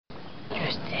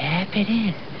tap it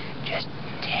in. Just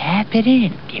tap it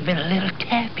in. Give it a little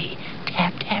tappy.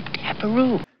 Tap, tap,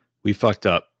 tap-a-roo. We fucked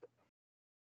up.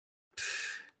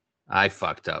 I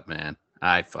fucked up, man.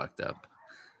 I fucked up.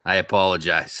 I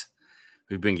apologize.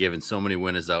 We've been giving so many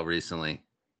winners out recently,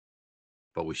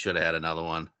 but we should have had another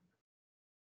one.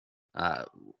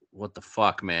 What the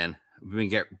fuck, man? We've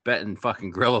been betting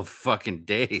fucking Grillo for fucking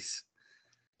days.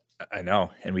 I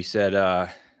know. And we said,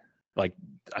 like,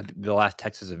 the last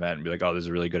Texas event, and be like, oh, this is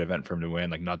a really good event for him to win.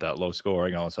 Like, not that low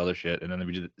scoring, all this other shit. And then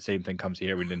we did the same thing comes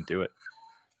here. We didn't do it.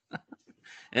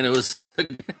 And it was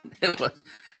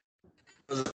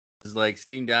like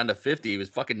steamed down to 50. It was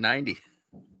fucking 90.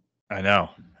 I know.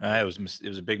 It was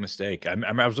a big mistake. I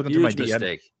was looking Huge through my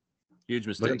mistake. Huge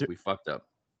mistake. We fucked up.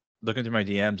 Looking through my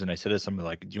DMs, and I said to somebody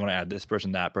like, "Do you want to add this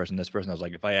person, that person, this person?" I was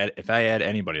like, "If I add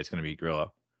anybody, it's going to be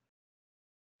Grillo."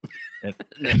 And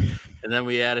then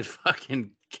we added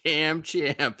fucking Cam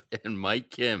Champ and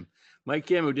Mike Kim. Mike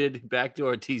Kim, who did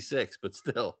backdoor T6, but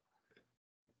still.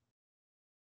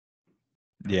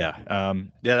 Yeah.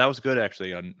 That was good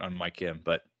actually on Mike Kim.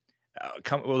 But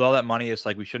with all that money, it's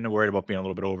like we shouldn't have worried about being a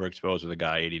little bit overexposed with a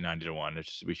guy 80-90 to 1.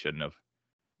 We shouldn't have.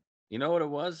 You know what it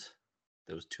was?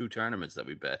 There was 2 tournaments that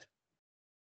we bet.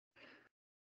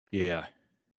 Yeah.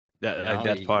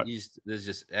 That's part. There's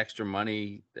just extra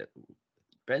money.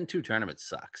 Betting 2 tournaments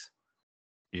sucks.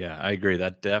 Yeah, I agree.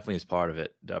 That definitely is part of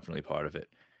it. Definitely part of it.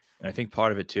 And I think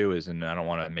part of it too is, and I don't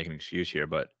want to make an excuse here,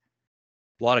 but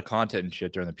a lot of content and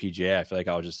shit during the PGA. I feel like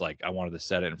I was just like, I wanted to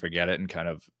set it and forget it and kind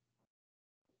of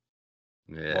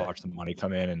watch the money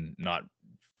come in and not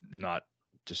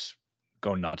just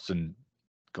go nuts and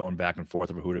going back and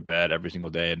forth over who to bet every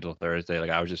single day until Thursday. Like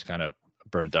I was just kind of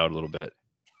burnt out a little bit.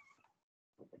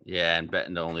 Yeah, and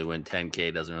betting to only win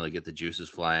 10K doesn't really get the juices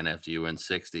flying after you win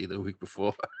 60 the week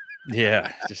before.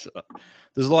 Yeah, just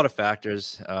there's a lot of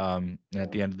factors. And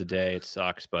at the end of the day, it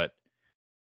sucks, but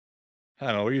I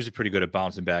don't know. We're usually pretty good at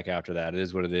bouncing back after that. It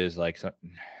is what it is. Like,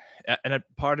 and a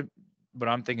part of what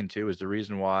I'm thinking too is the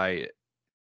reason why.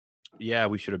 Yeah,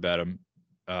 we should have bet him.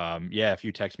 Yeah, if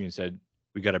you text me and said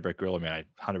we got to break Grillo, man,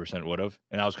 I 100% would have.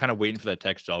 And I was kind of waiting for that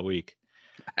text all week.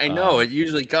 I know it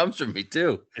usually comes from me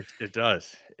too. It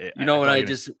does.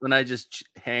 When I just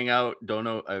hang out, don't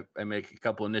know. I make a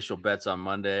couple initial bets on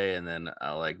Monday, and then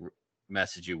I'll like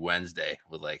message you Wednesday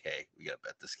with like, "Hey, we gotta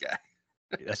bet this guy."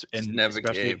 That's and never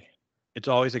came. It's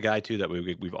always a guy too that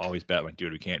we've always bet. Like,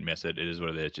 dude, we can't miss it. It is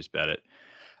what it is. Just bet it.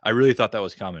 I really thought that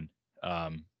was coming,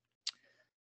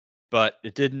 but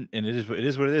it didn't. And it is what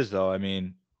it is, though. I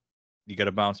mean, you got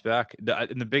to bounce back.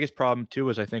 And the biggest problem too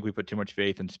is I think we put too much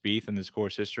faith in Spieth in this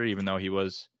course history, even though he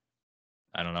was,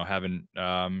 I don't know, having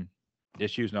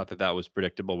issues. Not that was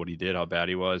predictable what he did, how bad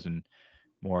he was, and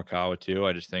Morikawa too.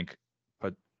 I just think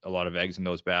put a lot of eggs in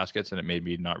those baskets, and it made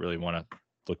me not really want to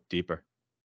look deeper.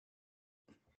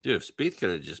 Dude, if Spieth could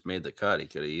have just made the cut, he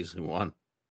could have easily won.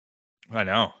 I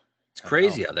know. It's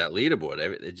crazy how that leaderboard,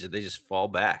 they just fall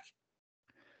back.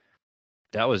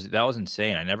 That was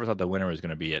insane. I never thought the winner was going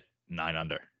to be at 9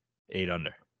 under, 8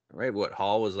 under. Right. What,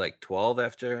 Hall was like 12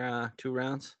 after 2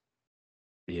 rounds?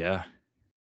 Yeah.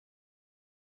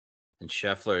 And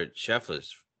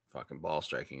Scheffler's fucking ball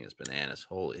striking is bananas.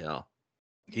 Holy hell.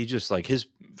 He just like his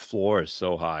floor is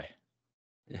so high.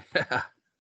 Yeah.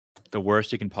 The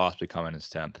worst he can possibly come in is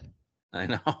 10th. I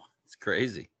know. It's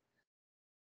crazy.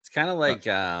 It's kind of like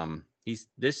he's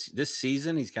this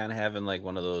season he's kind of having like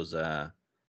one of those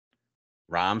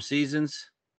Rahm seasons.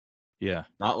 Yeah.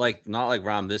 Not like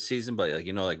Rahm this season, but like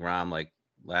like Rahm like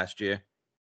last year.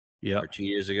 Yeah. Or 2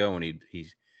 years ago when he'd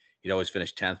always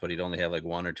finish 10th, but he'd only have like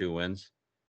 1 or 2 wins.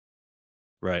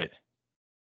 Right.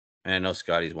 And I know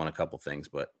Scotty's won a couple things,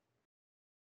 but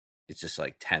it's just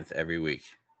like 10th every week.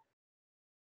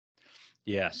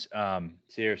 Yes.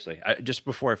 Seriously. Just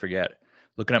before I forget,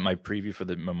 looking at my preview for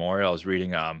the Memorial, I was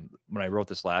reading when I wrote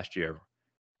this last year,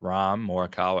 Rahm,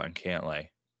 Morikawa, and Cantlay,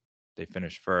 they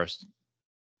finished first,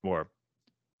 or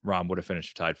Rahm would have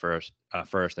finished tied first, and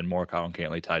Morikawa and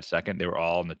Cantlay tied second. They were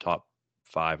all in the top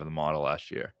 5 of the model last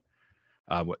year.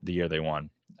 The year they won.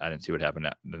 I didn't see what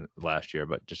happened last year,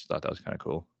 but just thought that was kind of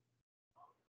cool.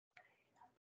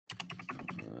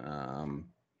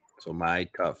 So my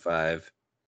top 5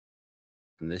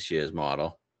 in this year's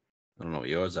model, I don't know what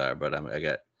yours are, but I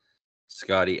got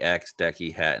Scotty, X,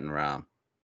 Decky, Hatton, Rahm.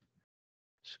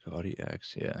 Scotty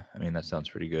X, yeah. I mean, that sounds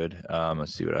pretty good.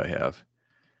 Let's see what I have.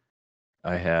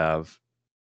 I have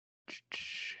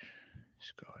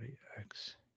Scotty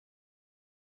X.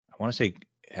 I want to say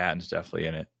Hatton's definitely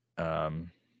in it. I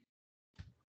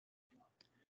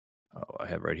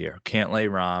have right here. Cantlay,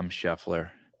 Rahm, Scheffler,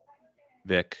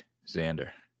 Vic, Xander.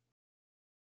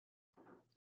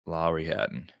 Lowry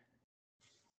hadn't.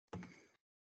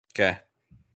 Okay.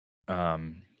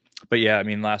 But yeah, I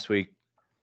mean, last week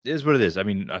it is what it is. I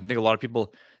mean, I think a lot of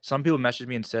some people messaged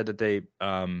me and said that they,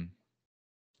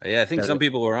 Yeah, I think that some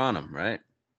people were on him, right?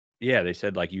 yeah, they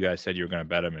said like you guys said you were going to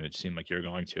bet him, and it seemed like you were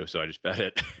going to, so I just bet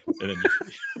it. And then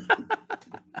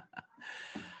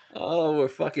Oh, we're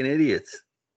fucking idiots.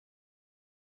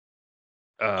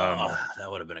 um, That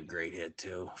would have been a great hit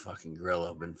too. Fucking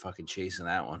Grillo been fucking chasing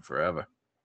that one forever.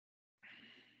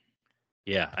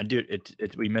 yeah, I do.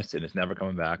 We missed it. It's never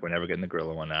coming back. We're never getting the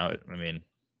Gorilla one out. I mean,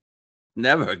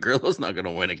 Never. Grillo's not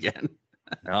gonna win again.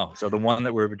 no. So the one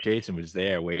that we were chasing was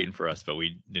there waiting for us, but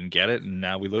we didn't get it, and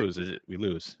now we lose. We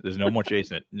lose. There's no more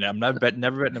chasing it. I'm never betting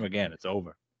him again. It's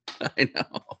over. I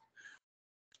know.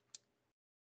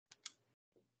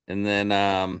 And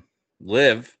then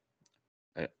Liv.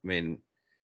 I mean,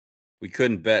 we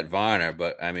couldn't bet Varner,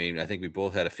 but I mean, I think we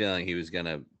both had a feeling he was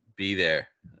gonna be there.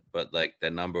 But like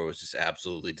that number was just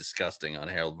absolutely disgusting on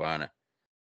Harold Varner.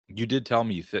 You did tell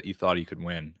me you thought he could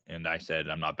win, and I said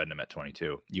I'm not betting him at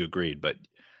 22. You agreed, but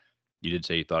you did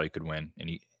say you thought he could win, and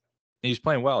he's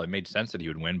playing well. It made sense that he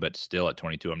would win, but still at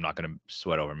 22, I'm not going to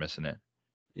sweat over missing it.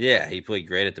 Yeah, he played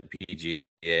great at the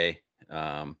PGA.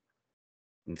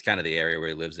 It's kind of the area where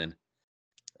he lives in.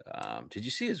 Did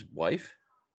you see his wife?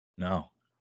 No.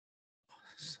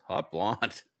 Hot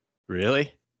blonde.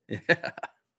 Really? Yeah.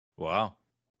 Wow.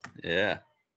 Yeah.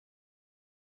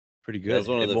 Pretty good. That was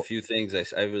one of the few things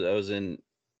I was in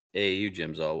AAU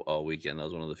gyms all weekend. That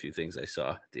was one of the few things I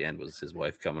saw at the end was his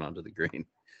wife coming onto the green.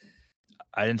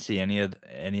 I didn't see any of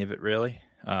it really.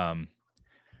 I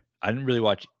didn't really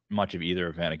watch much of either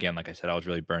event. Again, like I said, I was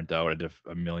really burnt out. I did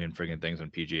a million friggin' things on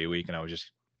PGA week, and I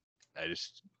just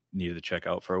needed to check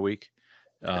out for a week.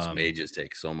 Majors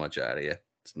take so much out of you.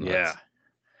 It's nuts.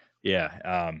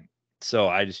 Yeah. So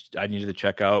I needed to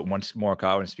check out. Once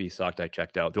Morikawa and Spieth sucked, I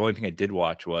checked out. The only thing I did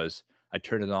watch was I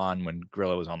turned it on when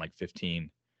Grillo was on like 15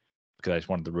 because I just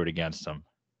wanted to root against him.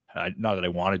 Not that I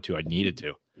wanted to, I needed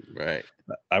to. Right.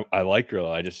 I like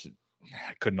Grillo. I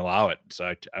couldn't allow it.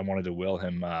 So I wanted to will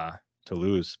him to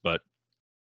lose, but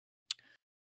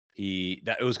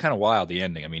it was kind of wild, the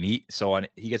ending. I mean, he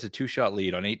gets a 2-shot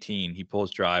lead on 18. He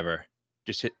pulls driver,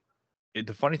 just hit.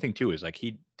 The funny thing too is like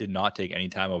he did not take any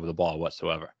time over the ball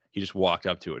whatsoever. He just walked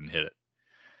up to it and hit it,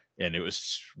 and it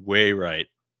was way right.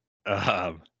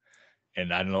 And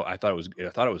I don't know. I thought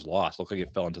it was lost. Looked like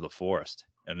it fell into the forest,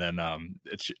 and then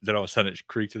then all of a sudden it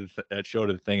creaked to it showed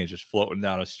the thing is just floating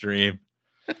down a stream.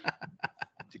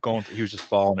 He was just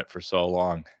following it for so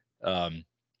long.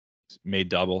 Made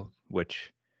double,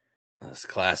 which that's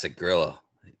classic Grillo.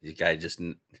 The guy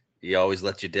he always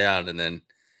let you down, and then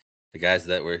the guys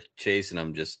that were chasing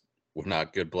him just were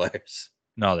not good players.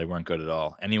 No, they weren't good at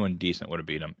all. Anyone decent would have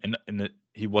beat him, and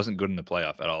he wasn't good in the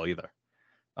playoff at all either.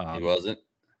 He wasn't.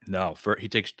 No, he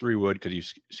takes 3 wood because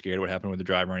he's scared what happened with the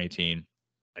driver on 18.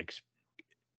 Like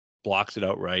blocks it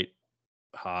outright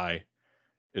high,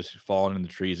 is falling in the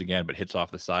trees again, but hits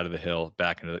off the side of the hill,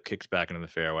 kicks back into the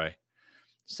fairway.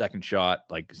 Second shot,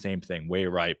 like same thing, way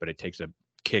right, but it takes a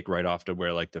kick right off to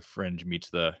where like the fringe meets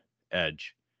the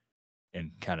edge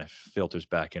and kind of filters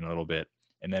back in a little bit.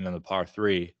 And then on the par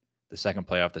 3, the second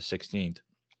play off the 16th,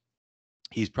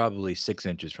 he's probably 6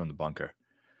 inches from the bunker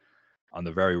on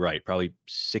the very right, probably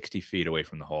 60 feet away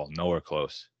from the hole, nowhere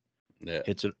close. Yeah.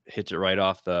 Hits it right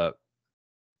off the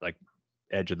like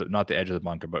edge of not the edge of the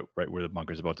bunker, but right where the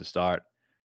bunker is about to start.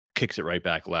 Kicks it right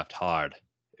back left hard.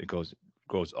 It goes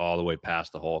all the way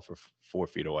past the hole for 4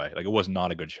 feet away. Like it was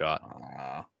not a good shot.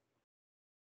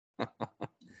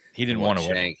 He didn't want to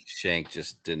win. Shank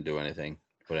just didn't do anything,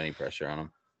 put any pressure on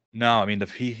him. No, I mean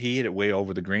he hit it way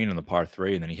over the green on the par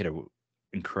 3, and then he hit an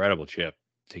incredible chip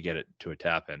to get it to a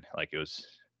tap in. Like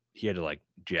he had to like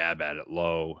jab at it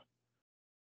low.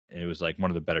 And it was like one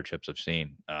of the better chips I've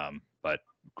seen. But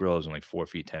Grillo's only 4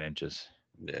 feet 10 inches.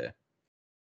 Yeah.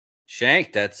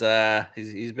 Shank, that's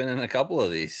he's been in a couple of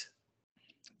these.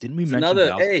 Didn't we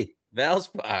mention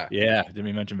Valspar? Yeah, didn't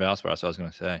we mention Valspar? So I was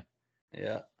gonna say.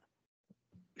 Yeah.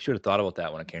 Should have thought about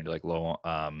that when it came to like low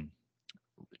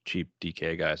cheap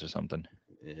DK guys or something.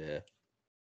 Yeah.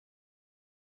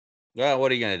 Well,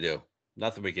 what are you gonna do?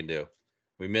 Nothing we can do.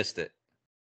 We missed it.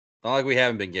 Not like we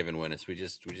haven't been given winners.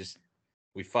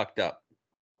 We fucked up.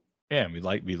 Yeah, and we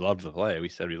loved the play. We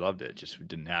said we loved it. Just we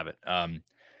didn't have it. I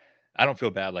don't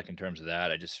feel bad like in terms of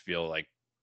that. I just feel like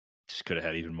just could have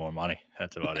had even more money.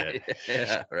 That's about it.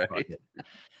 Yeah, right.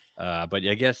 But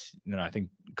I guess I think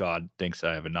God thinks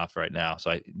I have enough right now.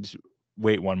 So I just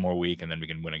wait one more week and then we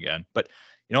can win again. But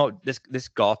this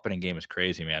golf betting game is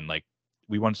crazy, man. Like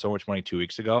we won so much money 2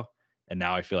 weeks ago, And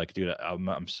now I feel like, dude,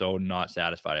 I'm so not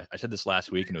satisfied. I said this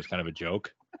last week and it was kind of a joke.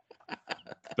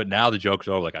 But now the joke's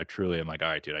over. Like I truly am like, all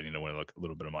right, dude, I need to win a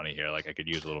little bit of money here. Like I could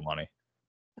use a little money.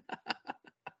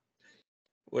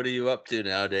 What are you up to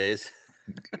nowadays?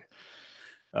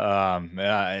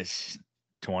 Yeah, it's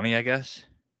 20, I guess.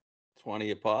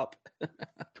 20 a pop?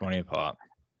 20 a pop.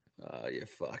 Oh, you're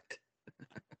fucked.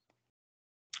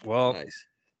 Well, nice.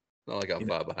 Not like I'm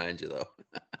far behind you though.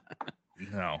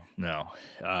 No.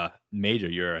 Major,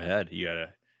 you're ahead. You got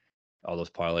all those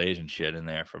parlays and shit in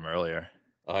there from earlier.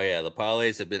 Oh yeah, the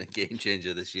parlays have been a game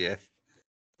changer this year.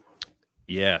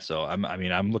 Yeah, so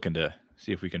I'm looking to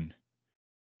see if we can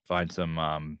find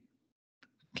some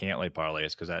Cantlay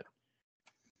parlays because that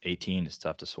 18 is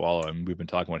tough to swallow. And we've been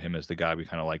talking about him as the guy we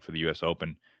kind of like for the U.S.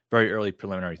 Open. Very early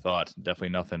preliminary thoughts. Definitely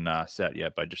nothing set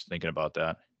yet, but just thinking about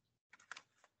that.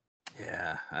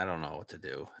 Yeah, I don't know what to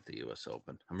do at the U.S.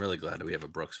 Open. I'm really glad that we have a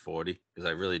Brooks 40 because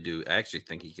I really do. I actually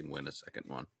think he can win a second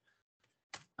one.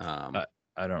 I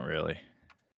don't really.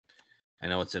 I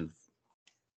know it's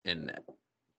in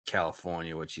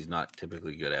California, which he's not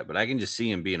typically good at, but I can just see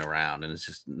him being around, and it's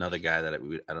just another guy that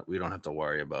we don't have to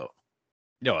worry about.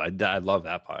 No, I love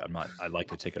that part. I like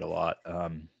the ticket a lot.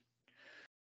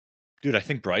 Dude, I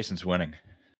think Bryson's winning.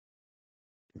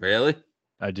 Really?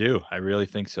 I do. I really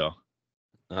think so.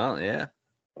 Oh yeah,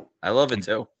 I love it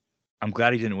too. I'm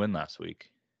glad he didn't win last week.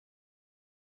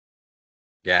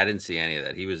 Yeah, I didn't see any of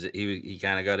that. He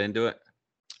kind of got into it.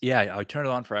 Yeah, I turned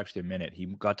it on for actually a minute. He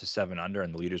got to 7 under,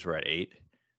 and the leaders were at 8.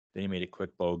 Then he made a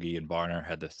quick bogey, and Varner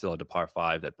still had the par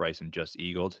 5 that Bryson just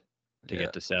eagled to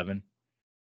get to 7.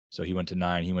 So he went to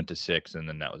 9, he went to 6, and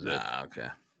then that was it. Okay.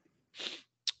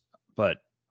 But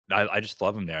I just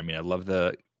love him there. I mean, I love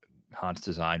the Hans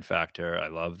design factor. I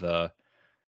love the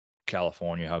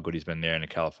California, how good he's been there, and a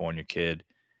California kid.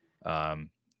 The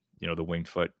winged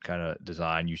foot kind of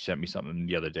design. You sent me something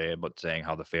the other day about saying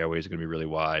how the fairways are going to be really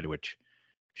wide, which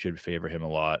should favor him a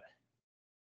lot.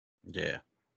 Yeah.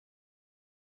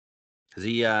 Has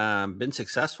he been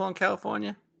successful in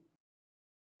California?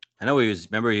 I know he was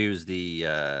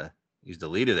the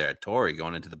leader there at Torrey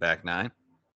going into the back 9.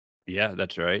 Yeah,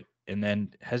 that's right. And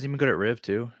then has he been good at Riv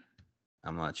too?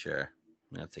 I'm not sure.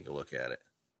 I'm gonna take a look at it.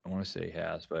 I want to say he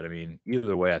has, but I mean,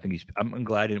 either way, I think I'm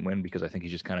glad he didn't win because I think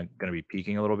he's just kind of going to be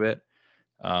peaking a little bit.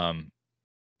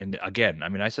 And again, I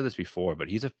mean, I said this before, but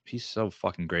he's so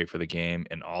fucking great for the game,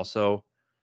 and also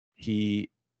he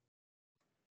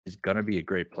is gonna be a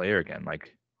great player again.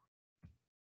 Like,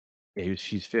 yeah,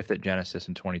 she's 5th at Genesis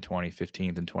in 2020,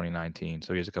 15th in 2019,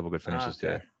 so he has a couple good finishes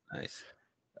there. Nice.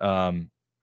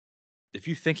 If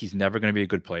you think he's never gonna be a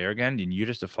good player again, then you're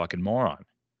just a fucking moron.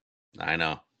 I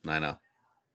know.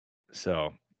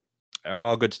 So,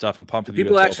 all good stuff. I'm pumped for the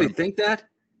People US actually Open. think that.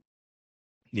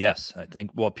 Yes, I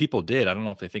think. Well, people did. I don't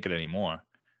know if they think it anymore.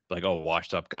 Like, oh,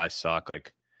 washed up guys suck.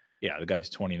 Like, yeah, the guy's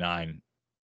 29,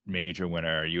 major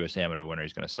winner, U.S. Amateur winner.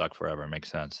 He's going to suck forever. It makes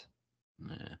sense.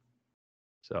 Yeah.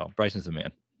 So Bryson's the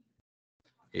man.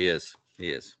 He is.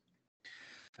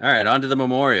 All right, on to the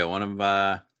Memorial. One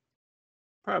of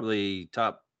probably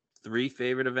top 3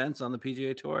 favorite events on the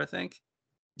PGA Tour, I think.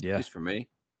 Yeah. At least for me.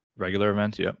 Regular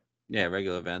events, yep. Yeah,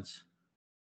 regular events.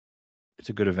 It's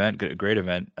a good event, great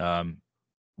event. I'm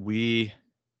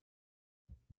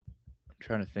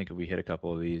trying to think if we hit a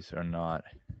couple of these or not.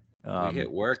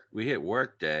 We hit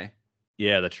work day.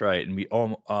 Yeah, that's right. And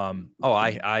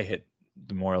I hit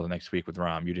the Memorial the next week with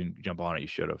Rom. You didn't jump on it. You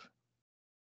should have.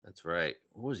 That's right.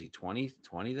 What was he? 20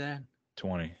 then?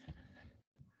 20.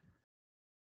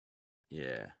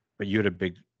 Yeah. But you had a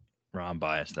big Rom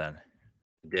bias then.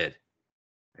 I did.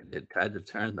 Tied the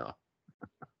turn though.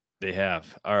 They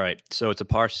have. All right. So it's a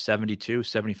par 72,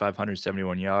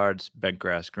 7,571 yards, bent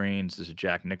grass greens. This is a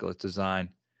Jack Nicklaus design.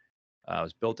 It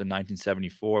was built in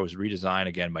 1974. It was redesigned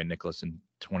again by Nicklaus in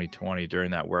 2020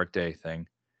 during that workday thing.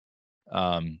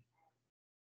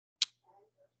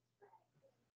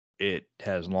 It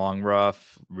has long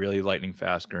rough, really lightning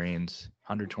fast greens,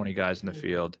 120 guys in the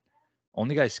field.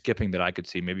 Only guy skipping that I could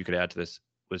see, maybe you could add to this,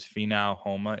 was Finau,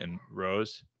 Homa, and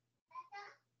Rose.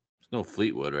 There's no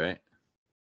Fleetwood, right?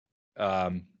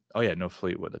 Oh yeah, no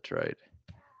Fleetwood. That's right.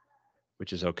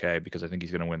 Which is okay because I think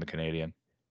he's going to win the Canadian.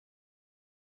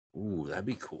 Ooh, that'd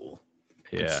be cool.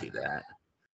 Yeah, I can see that.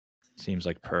 Seems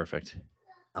like perfect.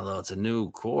 Although it's a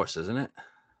new course, isn't it?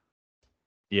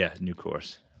 Yeah, new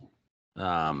course.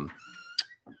 Does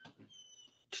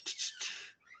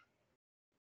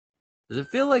it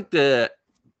feel like the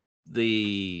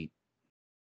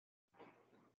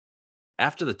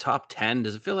after the top 10,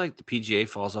 does it feel like the PGA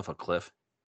falls off a cliff?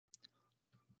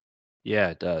 Yeah,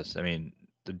 it does. I mean,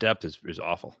 the depth is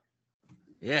awful.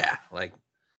 Yeah, like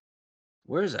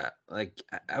Where is that? Like,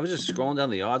 I was just scrolling down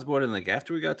the odds board, and like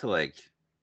after we got to like,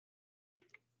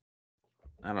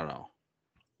 I don't know,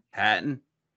 Hatton,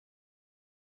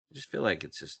 I just feel like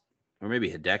it's just, or maybe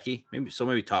Hideki,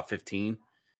 maybe top 15.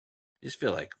 I just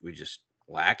feel like we're just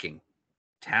lacking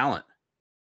talent.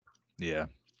 Yeah.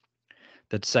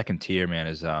 That second tier, man,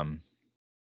 is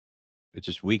it's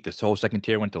just weak. This whole second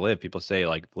tier went to Live. People say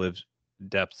like Live's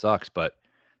depth sucks, but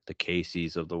the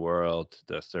Caseys of the world,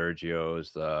 the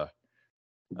Sergios, the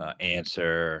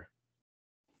Answer,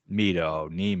 Mito,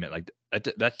 Neiman, like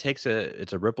that takes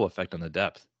it's a ripple effect on the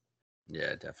depth.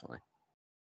 Yeah, definitely.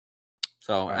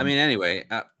 So I mean, anyway,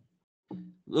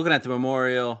 looking at the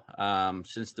Memorial,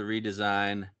 since the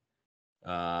redesign,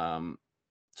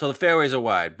 so the fairways are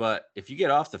wide, but if you get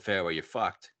off the fairway, you're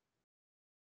fucked.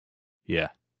 Yeah.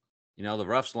 You know, the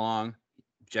rough's long.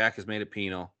 Jack has made it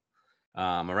penal.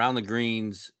 Around the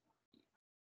greens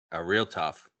are real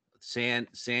tough. Sand.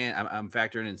 I'm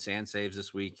factoring in sand saves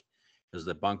this week because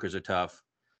the bunkers are tough.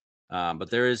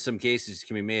 But there is some cases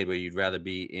can be made where you'd rather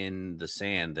be in the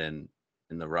sand than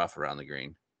in the rough around the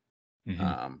green,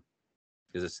 because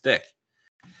it's thick.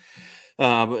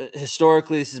 But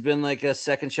historically, this has been like a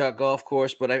second shot golf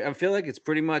course, but I feel like it's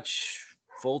pretty much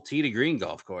full tee to green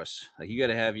golf course. Like you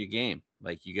got to have your game.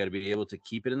 Like you got to be able to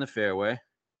keep it in the fairway,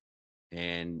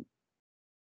 and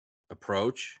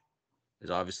approach is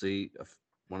obviously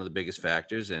one of the biggest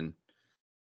factors. And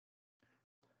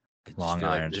I just Long feel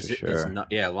like irons this for is sure. not,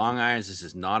 yeah, long irons. This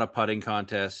is not a putting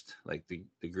contest. Like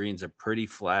the greens are pretty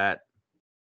flat,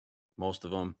 most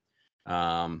of them.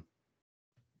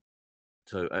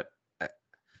 So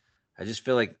I just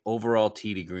feel like overall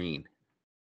tee to green.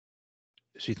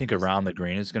 So you think around the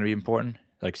green is going to be important?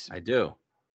 Like I do.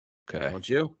 Okay. Don't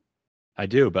you? I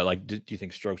do, but like, do you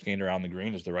think strokes gained around the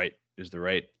green is the right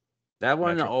That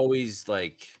one metric? always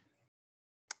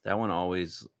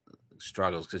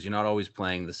struggles because you're not always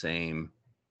playing the same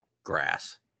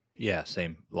grass. Yeah,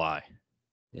 same lie.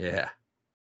 Yeah.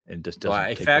 And just So doesn't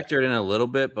I take factored in a little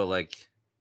bit, but like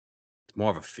it's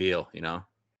more of a feel, you know?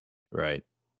 right.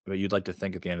 But you'd like to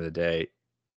think at the end of the day,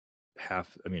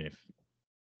 if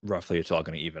roughly it's all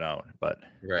going to even out, but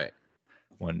Right.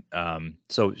 when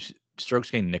so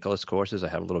strokes gained Nicholas courses, I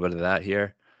have a little bit of that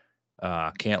here.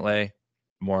 Cantlay,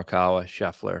 Morikawa,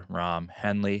 Scheffler, Rahm,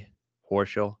 Henley,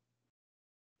 Horschel,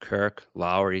 Kirk,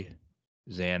 Lowry,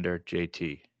 Xander,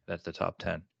 JT. That's the top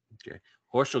 10. Okay.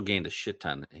 Horschel gained a shit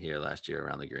ton here last year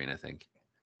around the green, I think.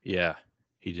 Yeah,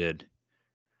 he did.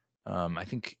 I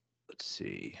think, let's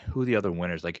see, who are the other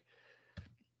winners? Like,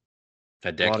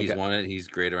 Hideki's won it. He's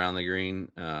great around the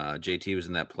green. JT was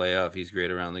in that playoff. He's great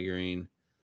around the green.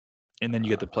 and then you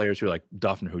get the players who are like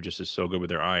Duffner, who just is so good with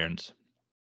their irons.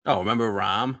 Oh, remember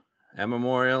Rahm at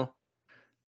Memorial?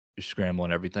 You're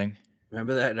scrambling everything.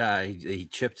 Remember that? He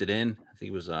chipped it in. I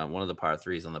think it was one of the par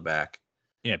threes on the back.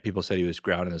 Yeah, people said he was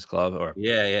grounding his club or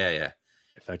Yeah.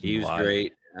 affecting He the was lie.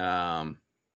 great.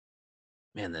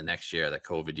 Man, the next year, that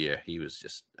COVID year, he was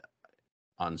just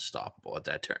unstoppable at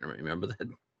that tournament. Remember that?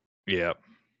 Yeah.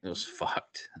 It was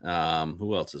fucked.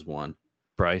 Who else has won?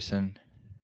 Bryson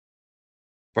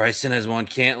has won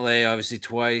Cantlay, obviously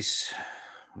twice.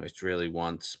 Which really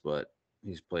once, but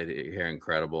he's played it here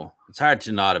incredible. It's hard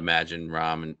to not imagine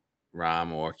Rahm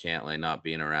or Cantlay not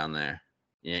being around there.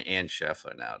 Yeah, and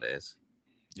Scheffler nowadays.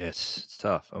 Yes, it's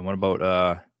tough. And what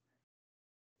about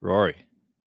Rory?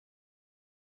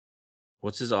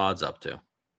 What's his odds up to?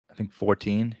 I think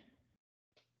 14.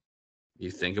 You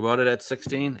think about it at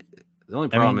 16? The only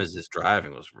problem is his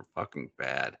driving was fucking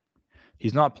bad.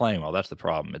 He's not playing well. That's the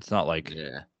problem. It's not like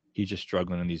he's just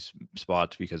struggling in these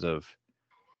spots because of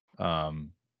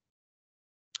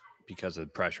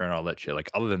pressure and all that shit. Like,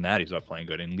 other than that, he's not playing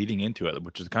good. And leading into it,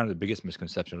 which is kind of the biggest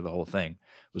misconception of the whole thing,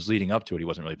 was leading up to it, he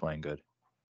wasn't really playing good.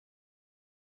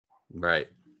 Right.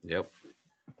 Yep.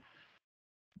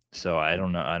 So I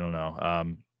don't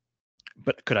know.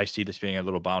 But could I see this being a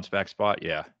little bounce back spot?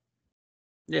 Yeah.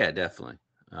 Yeah, definitely.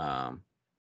 I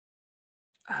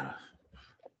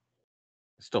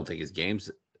still think his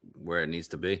game's where it needs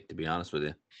to be honest with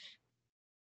you.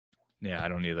 Yeah, I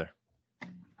don't either.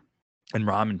 And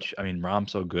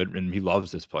Rahm's so good, and he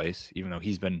loves this place, even though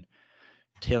he's been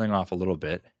tailing off a little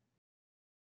bit.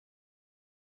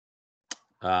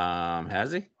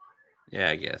 Has he? Yeah,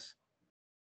 I guess.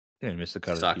 He didn't miss the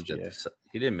cut Sucked of the PGA.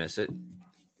 He didn't miss it.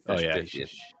 Oh, yeah.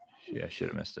 Should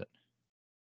have missed it.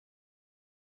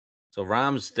 So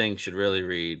Rahm's thing should really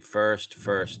read first,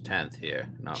 10th here.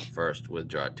 No, first,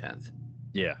 withdraw 10th.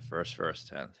 Yeah, first,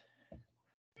 10th.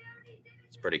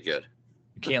 It's pretty good.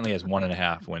 Cantlay has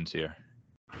 1.5 wins here.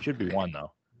 Should be one,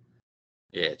 though.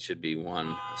 Yeah, it should be 1,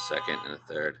 a second, and a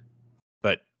third.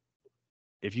 But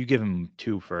if you give him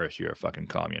 2 first, you're a fucking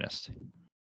communist.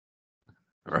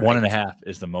 Right. 1.5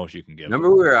 is the most you can give.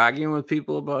 Remember we were arguing with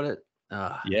people about it?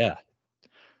 Yeah.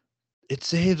 It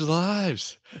saves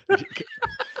lives.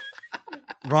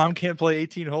 Rom can't play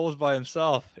 18 holes by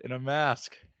himself in a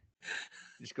mask.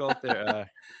 Just go out there.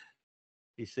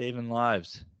 He's saving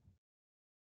lives.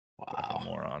 Wow.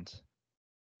 Morons.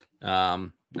 All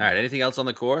right. Anything else on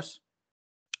the course?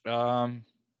 No,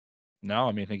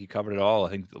 I mean, I think you covered it all. I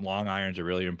think the long irons are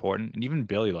really important. And even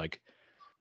Billy, like,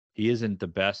 he isn't the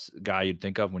best guy you'd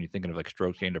think of when you're thinking of like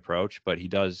stroke gained approach, but he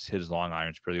does his long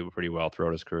irons pretty well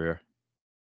throughout his career.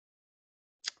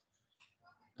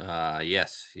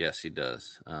 Yes, he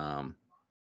does. Along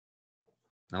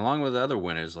with other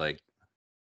winners like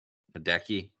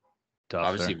Hideki.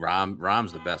 Obviously,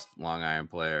 Rahm's the best long iron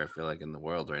player, I feel like, in the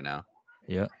world right now.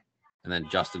 Yeah. And then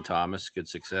Justin Thomas, good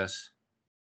success.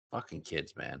 Fucking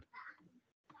kids, man.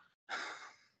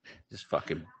 Just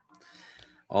fucking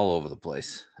all over the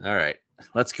place. All right,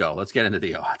 let's go. Let's get into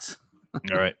the odds.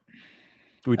 All right.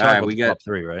 We talked about the top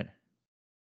 3, right?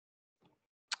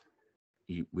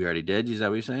 We already did. Is that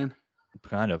what you're saying?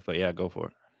 Kind of, but yeah, go for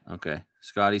it. Okay.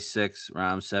 Scotty's 6,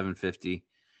 Rahm 750,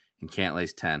 and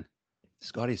Cantlay's 10.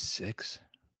 Scotty's 6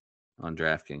 on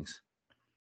DraftKings.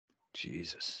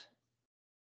 Jesus.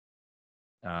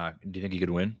 Do you think he could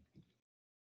win?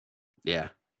 Yeah.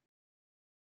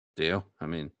 Do you? I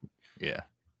mean, yeah.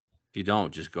 If you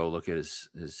don't, just go look at his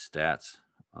stats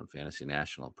on Fantasy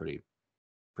National. Pretty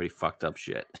fucked up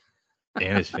shit.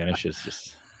 And his finish is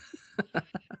just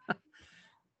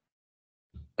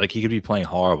like he could be playing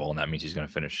horrible, and that means he's going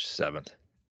to finish 7th.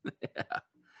 Yeah.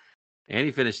 And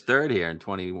he finished 3rd here in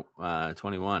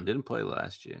 2021. Didn't play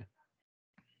last year.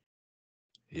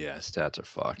 Yeah, stats are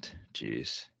fucked.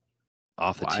 Jeez.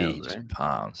 Off the Wild, tee, just right?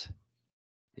 pounds.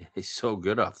 Yeah, he's so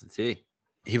good off the tee.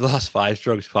 He lost 5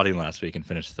 strokes putting last week and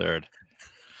finished 3rd.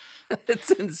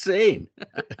 It's insane.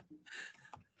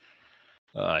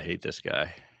 I hate this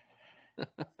guy.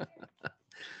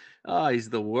 Oh, he's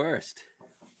the worst.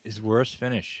 His worst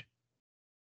finish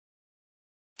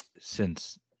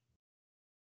since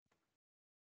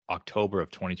October of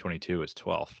 2022 is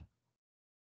 12th.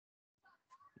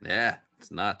 Yeah,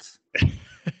 it's nuts.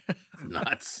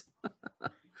 Nuts.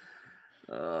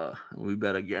 We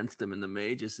bet against him in the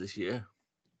majors this year.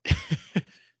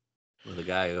 With a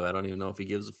guy who I don't even know if he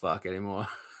gives a fuck anymore.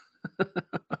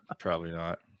 Probably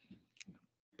not.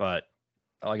 But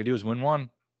all I can do is win one.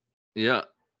 Yeah.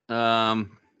 All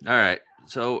right.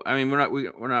 So I mean,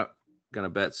 we're not gonna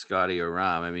bet Scotty or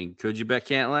Rahm. I mean, could you bet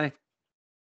Cantlay?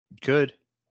 Could.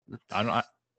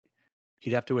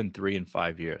 He'd have to win 3 in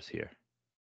 5 years here.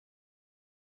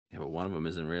 Yeah, but one of them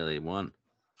isn't really one.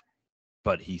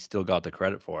 But he still got the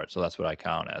credit for it, so that's what I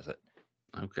count as it.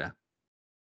 Okay.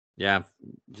 Yeah, I'm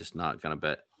just not gonna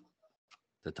bet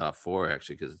the top 4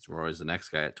 actually, because Rory's the next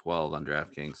guy at 12 on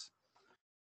DraftKings,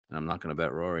 and I'm not gonna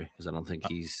bet Rory because I don't think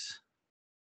he's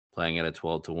playing at a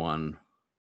 12-1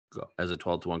 as a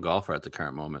 12-1 golfer at the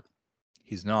current moment.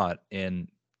 He's not, and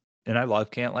I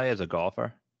love Cantlay as a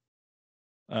golfer,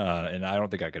 and I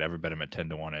don't think I could ever bet him at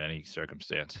 10-1 in any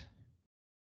circumstance.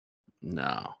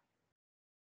 No.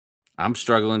 I'm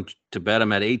struggling to bet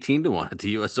him at 18-1 at the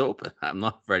U.S. Open. I'm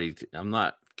not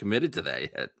committed to that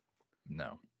yet.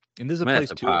 No. And there's a place place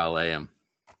to parlay him.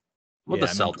 What the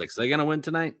Celtics? They gonna win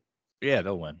tonight? Yeah,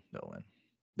 they'll win.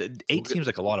 The 8 seems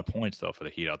like a lot of points though for the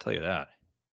Heat. I'll tell you that.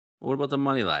 What about the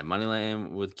money line? Money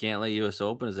line with Cantlay U.S.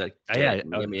 Open? Is that get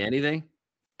me anything?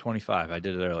 25. I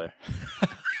did it earlier.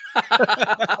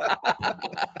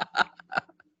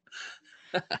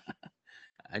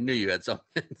 I knew you had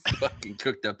something fucking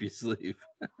cooked up your sleeve.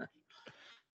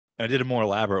 I did a more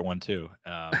elaborate one too.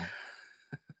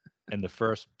 And the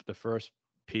first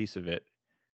piece of it,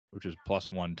 which was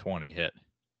plus 120, hit.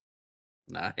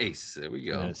 Nice. There we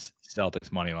go.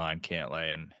 Celtics money line,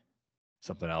 Cantlay, and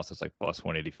something else that's like plus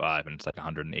 185, and it's like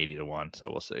 180-1. So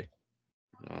we'll see.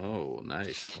 Oh,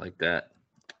 nice. Like that.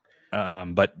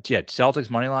 But yeah, Celtics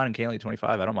money line and Cantlay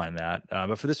 25. I don't mind that.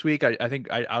 But for this week, I think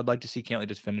I'd like to see Cantlay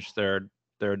just finish third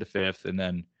to 5th, and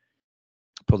then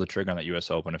pull the trigger on that U.S.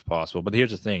 Open if possible. But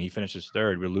here's the thing: he finishes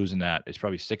 3rd. We're losing that. It's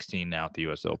probably 16 now at the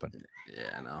U.S. Open.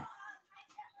 Yeah, I know.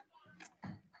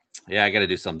 Yeah, I got to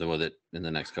do something with it in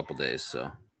the next couple days.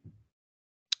 So,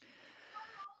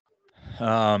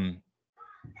 and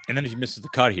then if he misses the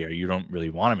cut here, you don't really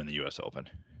want him in the U.S. Open,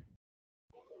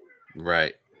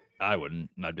 right? I wouldn't.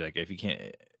 I'd be like, if you can't,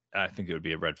 I think it would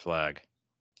be a red flag.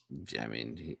 Yeah, I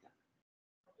mean, he'd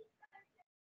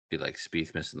be like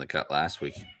Spieth missing the cut last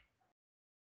week.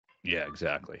 Yeah,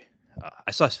 exactly.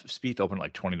 I saw Spieth open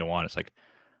like 20-1. It's like,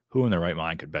 who in their right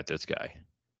mind could bet this guy?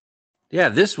 Yeah,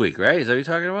 this week, right? Is that what you're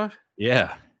talking about?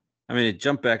 Yeah, I mean, it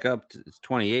jumped back up. It's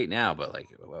 28 now, but like,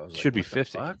 I was like, should be what the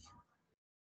 50. fuck?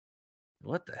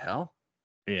 What the hell?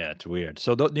 Yeah, it's weird.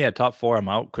 So yeah, top 4, I'm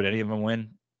out. Could any of them win?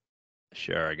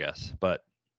 Sure, I guess. But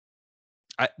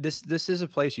this is a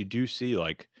place you do see,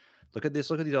 like, look at this.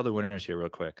 Look at these other winners here real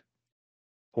quick.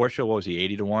 Horschel, what was he,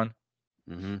 80 to 1?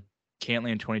 Mm-hmm.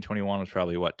 Cantley in 2021 was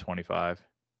probably what, 25?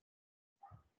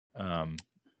 Probably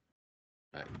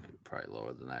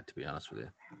lower than that, to be honest with you.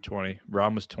 20.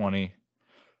 Rom was 20.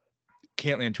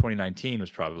 Cantley in 2019 was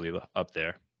probably up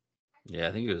there. Yeah,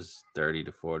 I think it was 30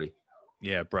 to 40.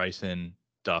 Yeah, Bryson,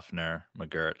 Duffner,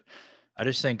 McGirt. I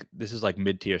just think this is like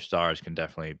mid-tier stars can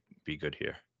definitely be good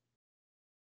here.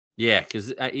 Yeah,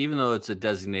 because even though it's a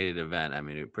designated event, I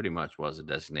mean, it pretty much was a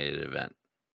designated event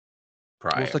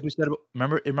prior. Well, it's like we said.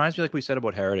 Remember, it reminds me like we said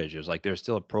about Heritage. It was like there's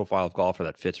still a profile of golfer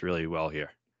that fits really well here.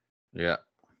 Yeah.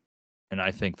 And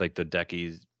I think like the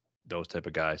Deckies, those type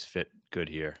of guys fit good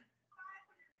here.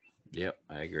 Yep,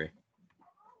 I agree.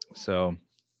 So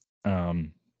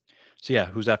yeah,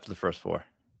 who's after the first 4?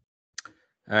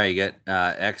 All right, you got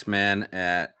X-Man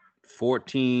at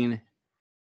 14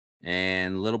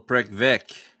 and Little Prick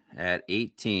Vic at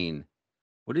 18.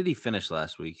 What did he finish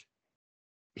last week?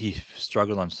 He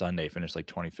struggled on Sunday, finished like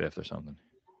 25th or something.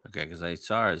 Okay, because I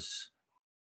saw his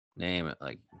name at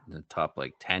like the top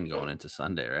like 10 going into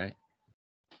Sunday, right?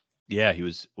 Yeah, he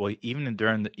was. Well, even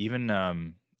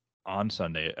on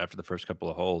Sunday after the first couple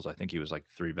of holes, I think he was like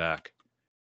 3 back.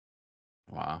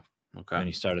 Wow. Okay. And then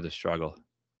he started to struggle.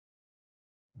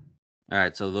 All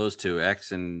right, so those two,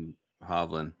 X and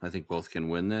Hovland, I think both can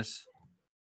win this.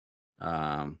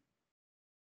 I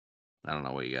don't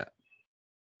know what you got.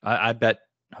 I bet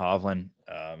Hovland.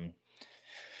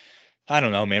 I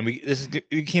don't know, man.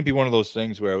 It can't be one of those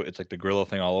things where it's like the Grillo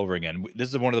thing all over again. This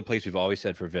is one of the places we've always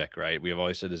said for Vic, right? We have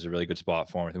always said this is a really good spot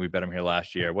for him. I think we bet him here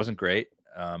last year. It wasn't great,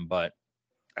 but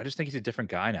I just think he's a different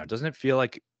guy now. Doesn't it feel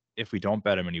like if we don't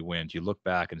bet him and he wins, you look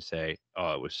back and say,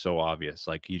 oh, it was so obvious.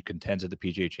 Like he contends at the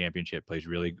PGA Championship, plays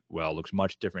really well, looks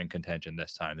much different in contention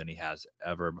this time than he has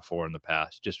ever before in the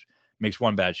past. Just makes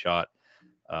one bad shot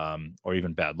or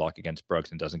even bad luck against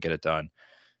Brooks and doesn't get it done.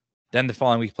 Then the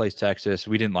following week plays Texas.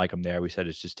 We didn't like him there. We said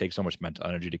it just takes so much mental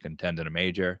energy to contend in a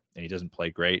major, and he doesn't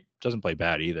play great. Doesn't play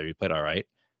bad either. He played all right,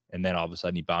 and then all of a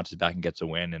sudden he bounces back and gets a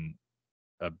win in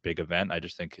a big event. I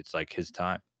just think it's like his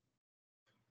time.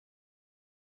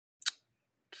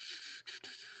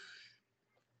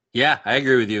 Yeah, I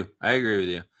agree with you.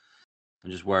 I'm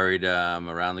just worried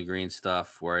around the green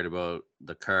stuff. Worried about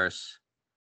the curse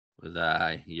with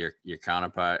your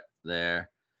counterpart there.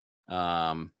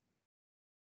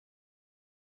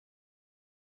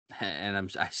 And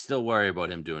I still worry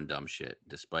about him doing dumb shit,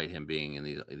 despite him being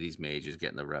in these majors,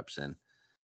 getting the reps in.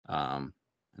 And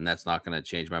that's not going to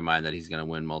change my mind that he's going to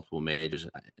win multiple majors,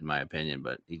 in my opinion.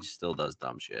 But he still does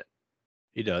dumb shit.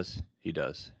 He does.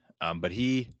 But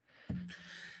he's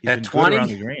at been 20 good around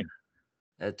the green.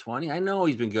 At 20, I know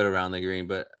he's been good around the green,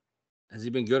 but has he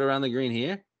been good around the green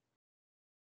here?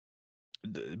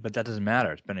 But that doesn't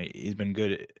matter. He's been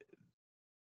good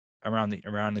around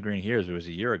the green here as it was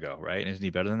a year ago, right? And isn't he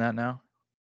better than that now?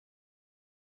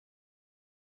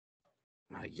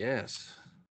 I guess.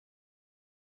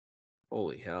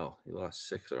 Holy hell. He lost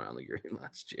 6 around the green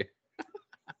last year.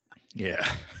 Yeah.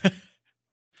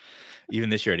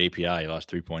 Even this year at API, he lost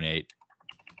 3.8.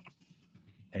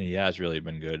 And he has really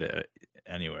been good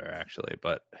anywhere, actually.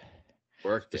 But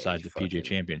Workday, besides the PGA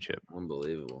Championship.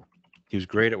 Unbelievable. He was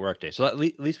great at Workday. So at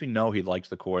least we know he likes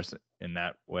the course in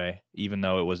that way. Even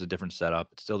though it was a different setup,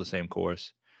 it's still the same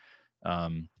course.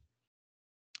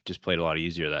 Just played a lot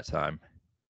easier that time.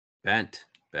 Bent.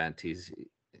 He's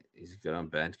good on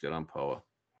Bent, good on Poa.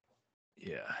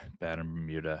 Yeah, bad in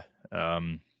Bermuda.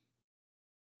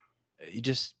 He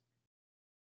just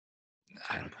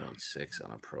 10.6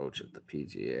 on approach at the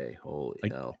PGA. Holy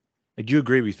hell. Like, do you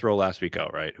agree we throw last week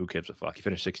out, right? Who gives a fuck? He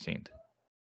finished 16th.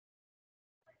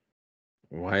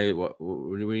 Why? What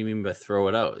do you mean by throw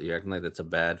it out? You're acting like that's a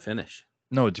bad finish.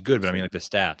 No, it's good, but I mean like the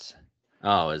stats.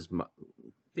 Oh,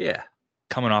 yeah.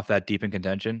 Coming off that deep in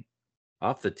contention.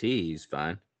 Off the tee, he's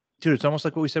fine. Dude, it's almost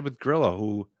like what we said with Grillo,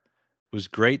 who was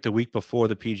great the week before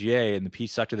the PGA, and the P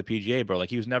sucked to the PGA, bro. Like,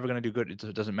 he was never going to do good.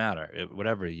 It doesn't matter.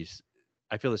 Whatever.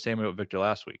 I feel the same way with Victor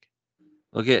last week.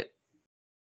 Look at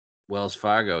Wells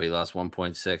Fargo. He lost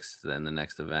 1.6. Then the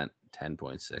next event,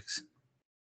 10.6.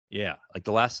 Yeah, like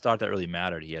the last start that really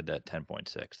mattered, he had that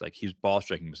 10.6. Like, his ball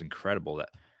striking was incredible.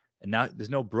 And now there's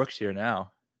no Brooks here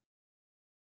now.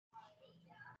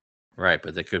 Right,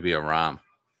 but there could be a Rahm.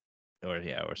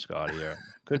 Or Scotty, or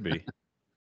could be.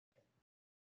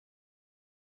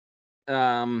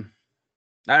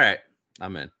 All right,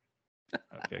 I'm in.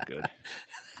 Okay, good.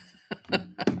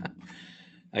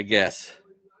 I guess.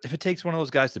 If it takes one of those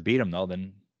guys to beat him, though,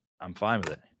 then I'm fine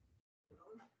with it.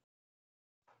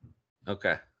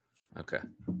 Okay.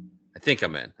 I think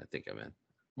I'm in.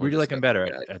 Where do you like him discuss better,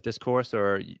 the guy. at this course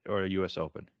or a U.S.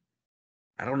 Open?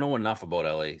 I don't know enough about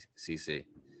LACC,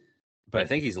 but I But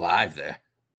think he's live there.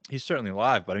 he's certainly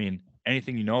live. But I mean,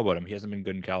 anything you know about him, he hasn't been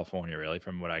good in California, really,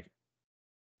 from what I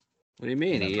What do you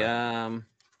mean? remember.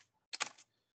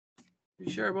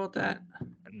 You sure about that?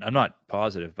 I'm not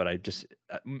positive, but I just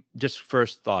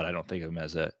first thought, I don't think of him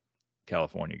as a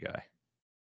California guy.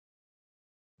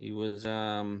 He was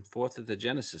fourth at the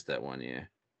Genesis that one year.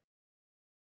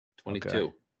 22. Okay.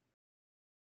 There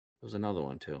was another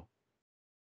one too.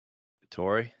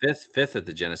 Torrey? Fifth at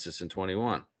the Genesis in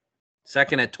 21.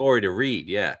 Second at Torrey to Reed,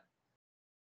 yeah.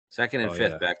 Second and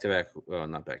fifth, yeah. back to back. Well,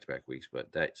 not back to back weeks,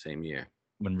 but that same year.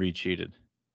 When Reed cheated.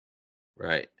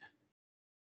 Right.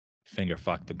 Finger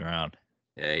fucked the ground.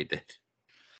 Yeah, he did.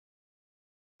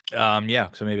 Yeah,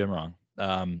 so maybe I'm wrong.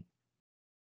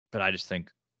 But I just think,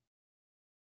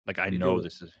 like, I know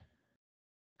this is.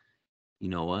 You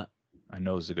know what? I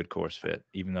know this is a good course fit,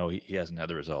 even though he hasn't had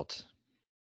the results.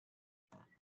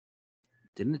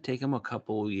 Didn't it take him a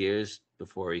couple years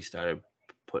before he started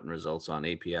putting results on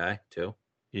API too?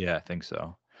 Yeah, I think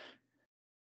so.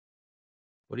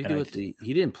 What did he do with he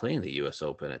didn't play in the US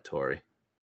Open at Torrey.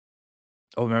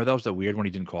 Oh, remember that was the weird one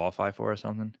he didn't qualify for or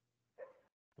something?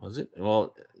 Was it?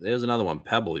 Well, there's another one,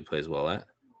 Pebble, he plays well at.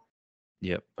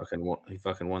 Yep. He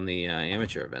fucking won the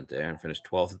amateur event there and finished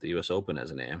 12th at the US Open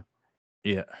as an AM.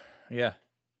 Yeah. I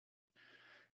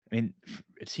mean,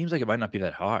 it seems like it might not be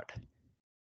that hard.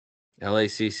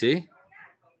 LACC?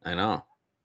 I know.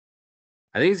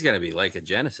 I think he's going to be like a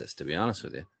Genesis, to be honest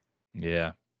with you.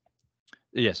 Yeah.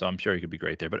 Yeah, so I'm sure he could be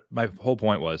great there. But my whole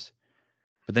point was,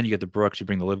 but then you get the Brooks, you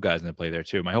bring the live guys in to play there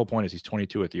too. My whole point is he's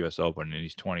 22 at the U.S. Open, and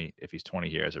he's 20. If he's 20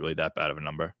 here, is it really that bad of a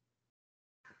number?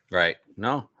 Right.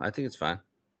 No, I think it's fine.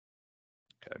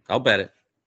 Okay. I'll bet it.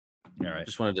 All right.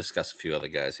 Just want to discuss a few other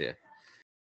guys here.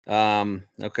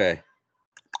 Okay.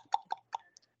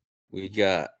 We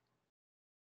got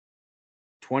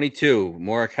 22,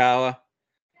 Morikawa,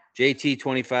 JT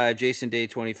 25, Jason Day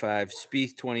 25,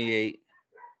 Spieth 28.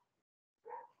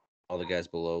 All the guys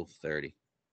below 30.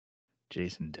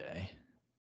 Jason Day.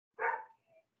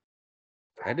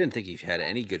 I didn't think he had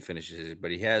any good finishes,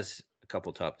 but he has a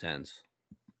couple top tens.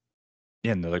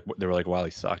 Yeah, and they were like while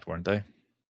he sucked, weren't they?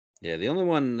 Yeah, the only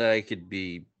one that I could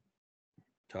be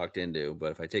talked into,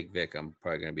 but if I take Vic, I'm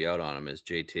probably going to be out on him, is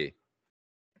JT.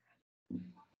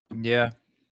 Yeah.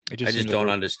 I just don't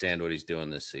understand what he's doing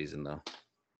this season, though.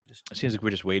 It seems like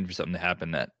we're just waiting for something to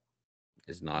happen that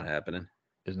is not happening.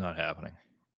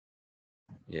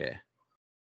 Yeah.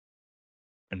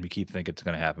 And we keep thinking it's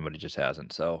going to happen, but it just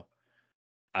hasn't. So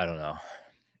I don't know.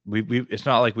 We it's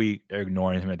not like we are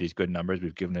ignoring him at these good numbers.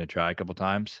 We've given it a try a couple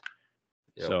times.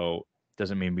 Yep. So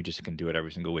doesn't mean we just can do it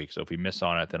every single week. So if we miss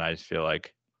on it, then I just feel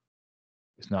like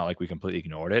it's not like we completely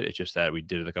ignored it. It's just that we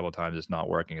did it a couple times. It's not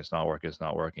working.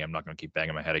 I'm not going to keep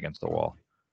banging my head against the wall.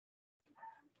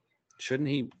 Shouldn't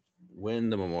he win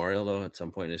the Memorial, though, at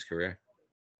some point in his career?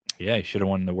 Yeah, he should have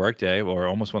won the Workday, or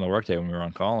almost won the Workday when we were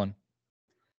on Colin.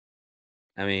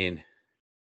 I mean,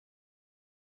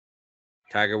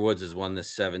 Tiger Woods has won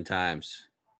this 7 times.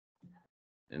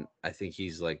 And I think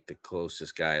he's like the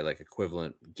closest guy, like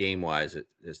equivalent game-wise,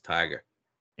 is Tiger.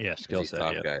 Yeah, skill set.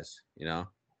 Top guys, you know?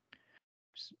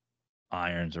 Just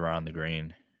irons around the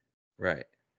green. Right.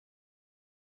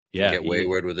 Yeah. Get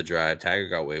wayward with the drive. Tiger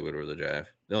got wayward with the drive.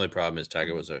 The only problem is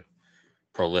Tiger was a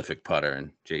prolific putter,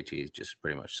 and JT just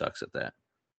pretty much sucks at that.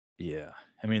 Yeah.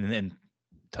 I mean, and then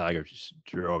Tiger just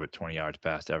drove it 20 yards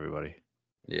past everybody.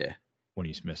 Yeah. When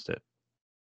he's missed it.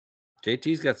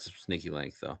 JT's got some sneaky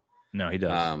length, though. No, he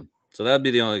does. So that'd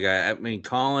be the only guy. I mean,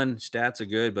 Colin, stats are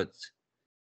good, but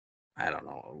I don't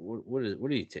know. What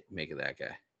do you make of that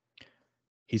guy?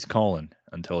 He's Colin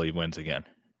until he wins again.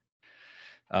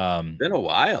 Been a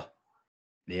while.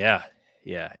 Yeah.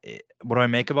 What do I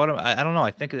make about him? I don't know.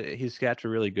 I think his stats are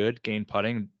really good. Gain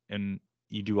putting, and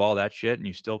you do all that shit, and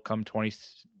you still come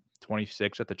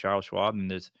 26 at the Charles Schwab,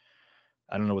 and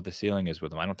I don't know what the ceiling is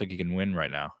with him. I don't think he can win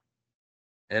right now.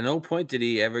 At no point did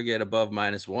he ever get above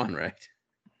 -1, right?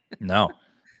 No.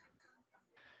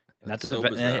 That's so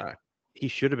bizarre. He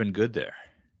should have been good there.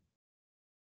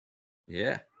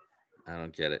 Yeah. I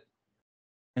don't get it.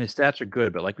 And his stats are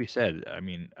good, but like we said, I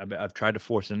mean, I've tried to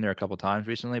force in there a couple times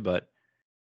recently, but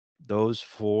those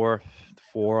four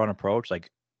on approach, like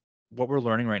what we're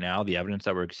learning right now, the evidence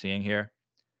that we're seeing here,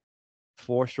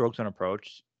 4 strokes on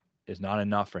approach is not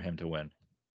enough for him to win.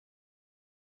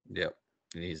 Yep.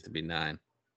 It needs to be 9.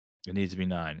 It needs to be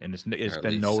 9, and it's Or at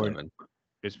been least nowhere. 7.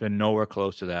 It's been nowhere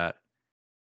close to that.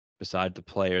 Besides the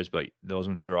players, but those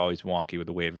ones are always wonky with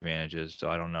the wave advantages.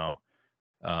 So I don't know.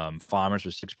 Farmers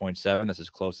was 6.7. That's as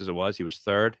close as it was. He was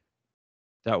third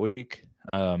that week.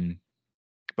 But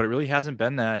it really hasn't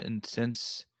been that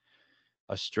since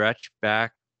a stretch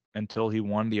back until he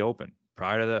won the Open.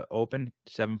 Prior to the Open,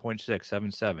 7.6,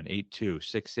 7.7, 8.2,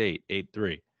 6.8,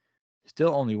 8.3.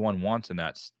 Still only won once in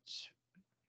that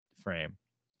frame.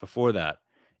 Before that,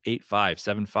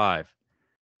 8.5, 7.5.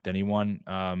 Then he won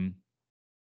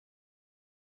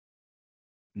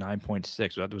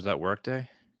 9.6. Was that workday?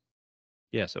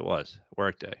 Yes, it was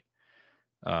workday.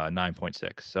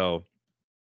 9.6. So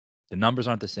the numbers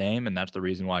aren't the same, and that's the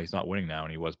reason why he's not winning now,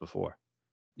 and he was before.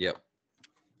 Yep.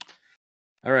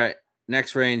 All right.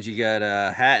 Next range, you got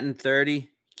Hatton 30,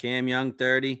 Cam Young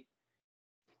 30,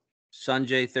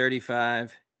 Sanjay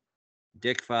 35,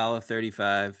 Dick Fowler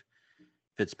 35,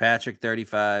 Fitzpatrick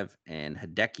 35, and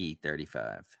Hideki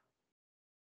 35.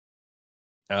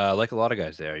 Like a lot of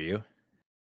guys there, are you?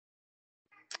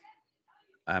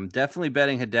 I'm definitely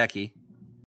betting Hideki.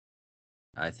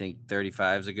 I think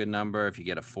 35 is a good number. If you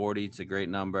get a 40, it's a great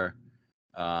number.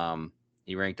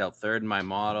 He ranked out third in my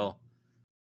model.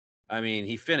 I mean,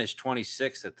 he finished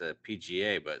 26th at the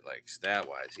PGA, but like stat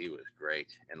wise, he was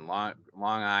great. And long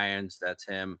irons, that's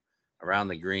him. Around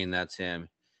the green, that's him.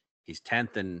 He's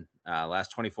 10th in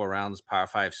last 24 rounds, par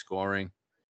 5 scoring.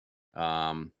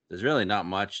 There's really not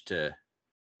much to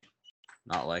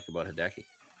not like about Hideki.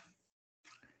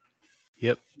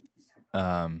 Yep.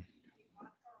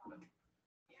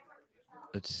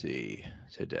 Let's see.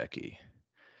 Hideki.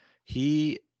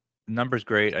 He numbers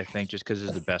great, I think, just because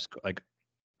he's the best. Like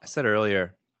I said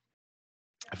earlier,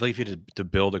 I feel like if you had to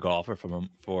build a golfer for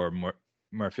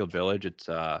Muirfield Village, it's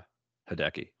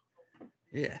Hideki.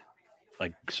 Yeah.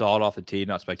 Like solid off the tee,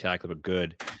 not spectacular, but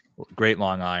good. Great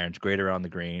long irons, great around the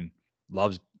green.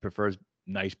 Prefers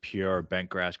nice, pure bent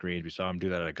grass greens. We saw him do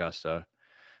that at Augusta.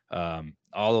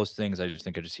 All those things, I just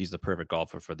think he's the perfect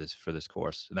golfer for this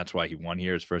course, and that's why he won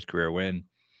here, his first career win.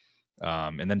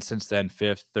 And then since then,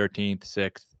 5th, 13th,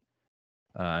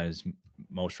 6th, his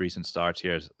most recent starts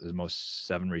here, his most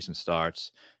 7 recent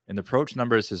starts. And the approach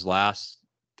numbers, his last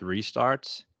 3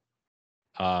 starts,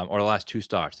 or the last 2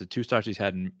 starts. The 2 starts he's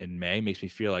had in May makes me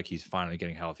feel like he's finally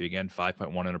getting healthy again.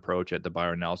 5.1 in approach at the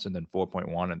Byron Nelson, then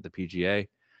 4.1 at the PGA.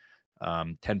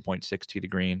 10.6 to the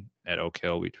green at Oak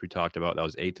Hill, which we talked about. That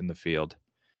was 8th in the field.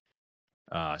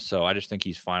 So I just think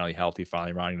he's finally healthy,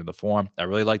 finally rounding to the form. I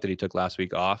really like that he took last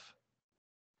week off.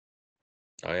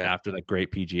 Oh, yeah. After that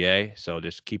great PGA. So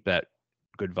just keep that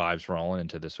good vibes rolling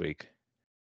into this week.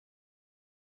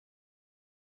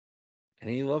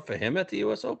 Any love for him at the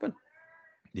U.S. Open?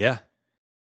 Yeah.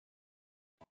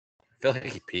 I feel like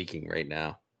he's peaking right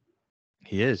now.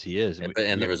 He is.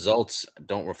 And the results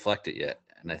don't reflect it yet.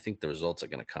 And I think the results are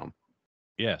going to come.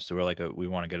 Yeah. So we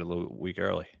want to get a little week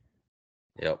early.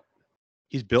 Yep.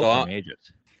 He's built for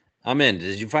majors. I'm in.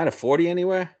 Did you find a 40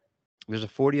 anywhere? There's a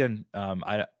 40 on,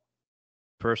 I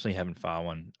personally haven't found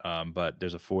one, but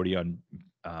there's a 40 on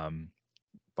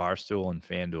Barstool and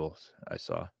FanDuel I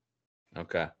saw.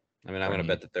 Okay. I mean, I'm going to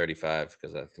bet the 35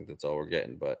 because I think that's all we're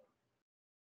getting, but.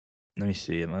 Let me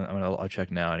see. I'll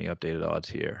check now any updated odds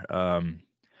here.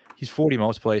 He's 40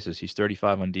 most places. He's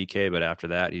 35 on DK, but after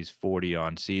that, he's 40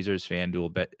 on Caesars,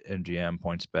 FanDuel, Bet MGM,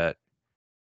 PointsBet.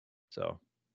 So,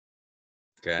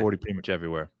 40 pretty much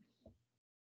everywhere.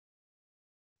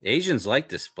 Asians like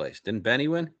this place. Didn't Benny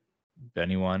win?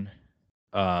 Benny won.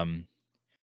 And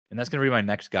that's going to be my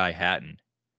next guy, Hatton.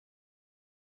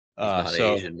 He's not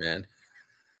Asian, man.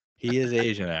 He is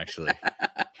Asian, actually.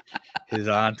 His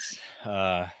aunt's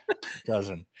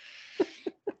cousin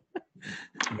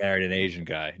married an Asian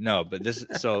guy. No, but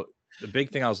so the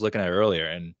big thing I was looking at earlier,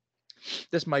 and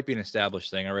this might be an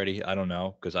established thing already. I don't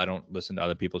know, because I don't listen to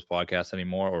other people's podcasts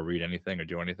anymore or read anything or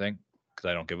do anything because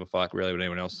I don't give a fuck really what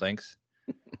anyone else thinks.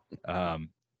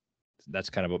 That's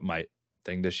kind of my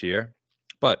thing this year.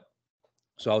 But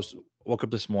so woke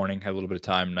up this morning, had a little bit of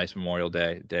time, nice Memorial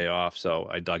day off. So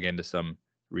I dug into some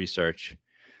research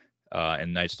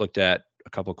and I just looked at a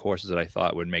couple of courses that I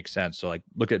thought would make sense. So like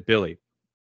look at Billy.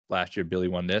 Last year, Billy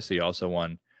won this. He also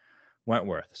won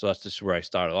Wentworth. So that's just where I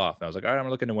started off. And I was like, all right, I'm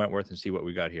looking at Wentworth and see what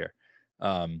we got here.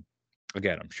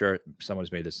 Again, I'm sure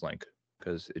someone's made this link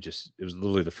because it was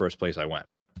literally the first place I went.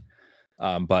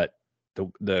 But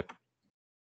the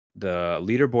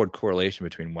leaderboard correlation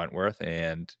between Wentworth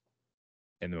and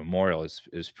the Memorial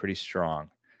is pretty strong.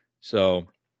 So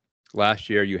last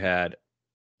year you had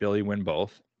Billy win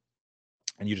both,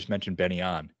 and you just mentioned Benny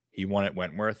on. He won at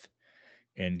Wentworth,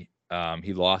 and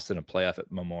He lost in a playoff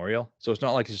at Memorial. So it's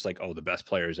not like it's just like, oh, the best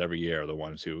players every year are the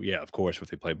ones who, yeah, of course, if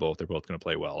they play both, they're both going to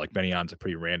play well. Like Benion's a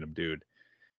pretty random dude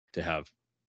to have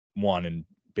won and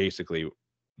basically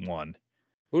won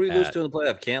Who did he lose at to in the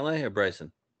playoff? Cantlay or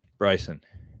Bryson? Bryson.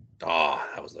 Oh,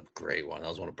 that was a great one. That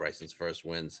was one of Bryson's first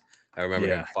wins. I remember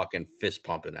him Yeah. fucking fist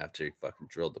pumping after he fucking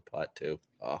drilled the putt too.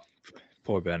 Oh,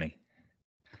 Poor Benny.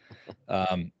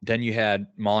 Then you had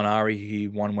Molinari. He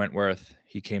won Wentworth.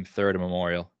 He came third at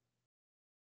Memorial.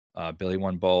 Billy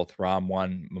won both. Rahm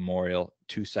won Memorial,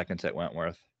 2 seconds at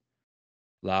Wentworth.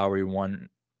 Lowry won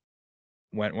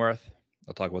Wentworth.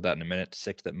 I'll talk about that in a minute.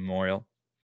 6th at Memorial.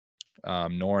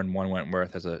 Noren won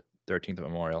Wentworth as a 13th at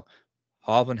Memorial.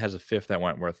 Hovland has a 5th at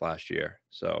Wentworth last year,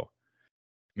 so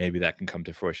maybe that can come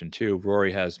to fruition too.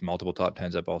 Rory has multiple top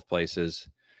 10s at both places.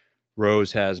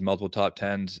 Rose has multiple top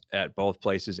 10s at both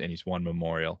places, and he's won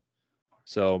Memorial.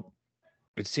 So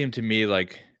it seemed to me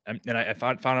like, and I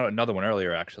found out another one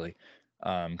earlier actually,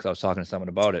 because I was talking to someone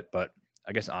about it. But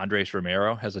I guess Andres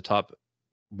Romero has a top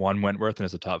 1 Wentworth and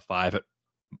has a top 5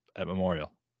 at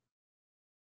Memorial.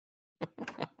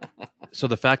 So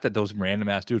the fact that those random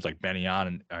ass dudes like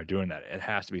Benyon are doing that, it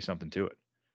has to be something to it.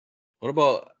 what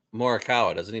about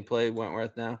Morikawa? Doesn't he play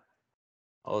Wentworth now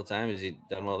all the time? Is he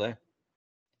done well there?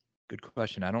 Good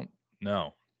question. I don't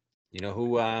know. You know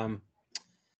who?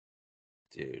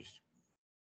 Dude,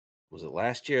 was it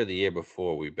last year or the year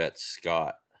before? We bet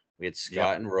Scott. We had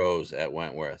Scott and Rose at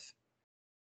Wentworth,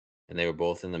 and they were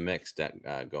both in the mix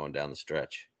going down the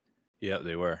stretch. Yeah,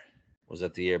 they were. Was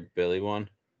that the year Billy won?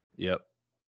 Yep.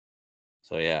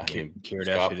 So yeah, I mean,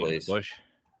 Scott plays. Bush.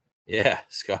 Yeah,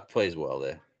 Scott plays well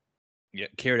there. Yeah,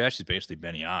 Karadesh is basically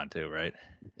Benyon too, right?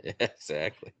 Yeah,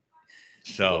 exactly.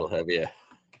 So a little heavier.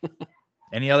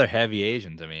 Any other heavy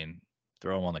Asians? I mean,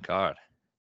 throw them on the card.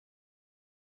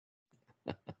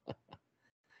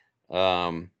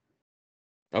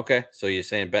 Okay, so you're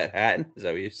saying bet Hatton? Is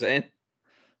that what you're saying?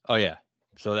 Oh yeah.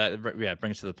 So that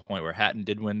brings to the point where Hatton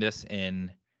did win this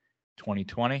in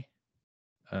 2020.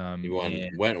 He won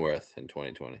Wentworth in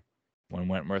 2020. Won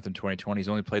Wentworth in 2020. He's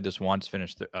only played this once,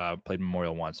 played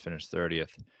Memorial once, finished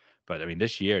 30th. But I mean,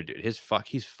 this year, dude, he's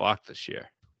fucked this year.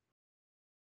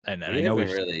 And I know we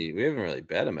haven't really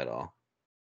bet him at all.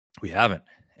 We haven't,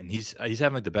 and he's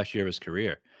having like the best year of his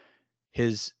career.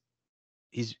 He's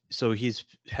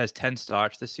has 10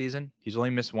 starts this season. He's only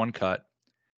missed 1 cut,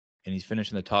 and he's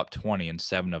finished in the top 20 in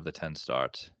 7 of the 10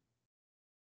 starts.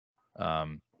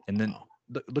 And then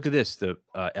look at this, the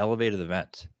elevated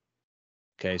events.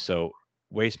 Okay, so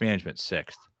waste management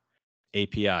 6th,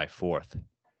 API 4th,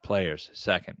 players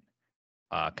 2nd,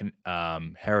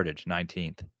 Heritage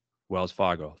 19th, Wells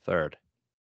Fargo 3rd.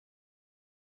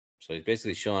 So he's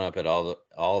basically showing up at all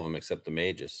of them except the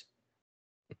majors.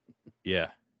 Yeah,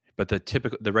 but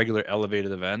the regular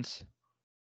elevated events,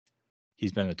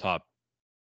 he's been in the top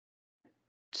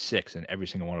 6 in every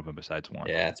single one of them besides 1.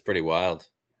 Yeah, it's pretty wild.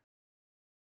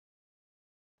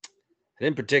 I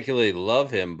didn't particularly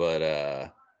love him, but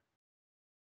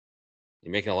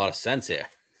you're making a lot of sense here.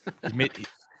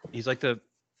 He's like the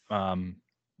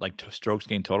strokes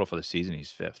gained total for the season.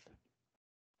 He's 5th.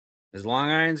 Is long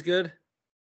irons good?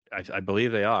 I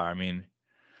believe they are. I mean,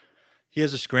 he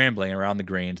has a scrambling around the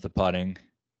greens, the putting.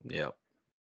 Yep.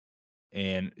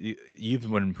 And you've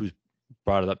who's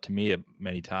brought it up to me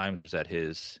many times that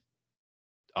his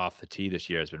off the tee this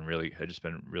year has just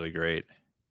been really great.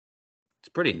 It's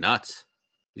pretty nuts.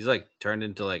 He's like turned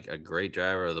into like a great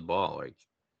driver of the ball. Like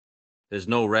there's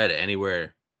no red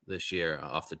anywhere this year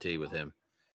off the tee with him.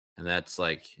 And that's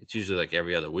like, it's usually like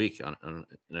every other week in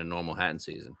a normal Hatton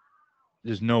season.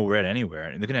 There's no red anywhere.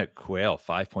 And looking at Quayle,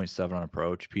 5.7 on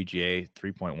approach, PGA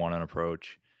 3.1 on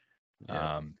approach.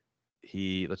 Yeah.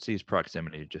 Let's see his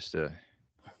proximity just to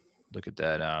look at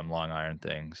that long iron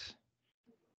things.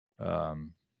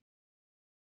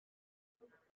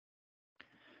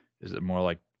 Is it more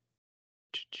like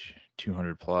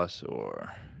 200 plus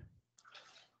or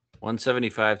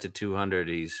 175 to 200?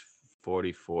 He's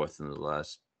 44th in the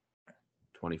last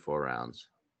 24 rounds.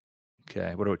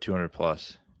 Okay, what about 200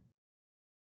 plus?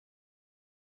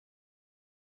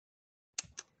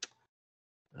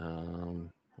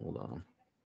 Hold on.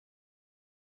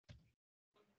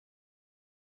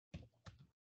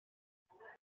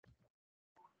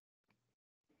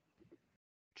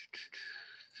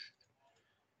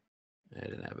 I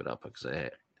didn't have it up because I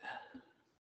had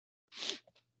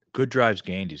good drives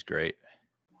gained. He's great.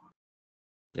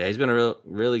 Yeah, he's been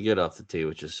really good off the tee,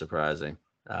 which is surprising.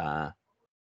 So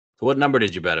what number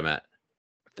did you bet him at?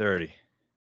 30.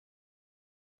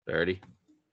 30.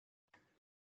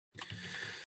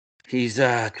 He's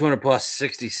 200 plus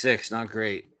 66. Not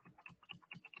great.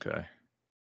 Okay.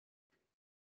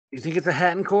 You think it's a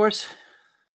Hatton course?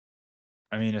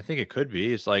 I mean, I think it could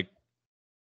be. It's like,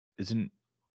 he's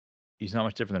not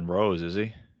much different than Rose, is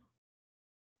he?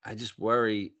 I just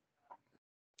worry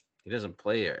he doesn't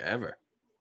play here ever.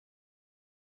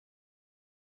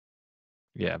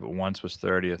 Yeah, but once was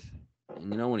 30th.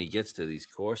 And you know, when he gets to these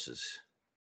courses,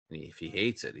 if he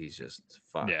hates it, he's just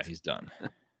fucked. Yeah, he's done.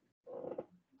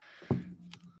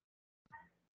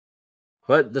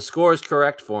 But the score is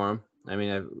correct for him. I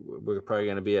mean, we're probably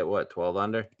going to be at what, 12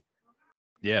 under?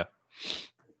 Yeah.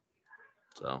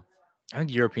 So I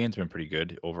think Europeans been pretty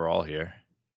good overall here.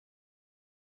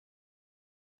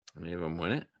 any of them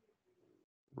win it?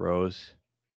 Rose,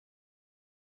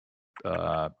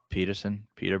 Peterson,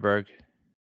 Peterberg,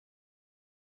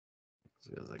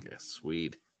 Feels like a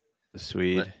Swede. the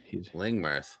Swede. He's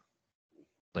Lingmerth.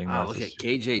 Lingmerth Oh, look is at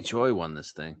KJ Choi won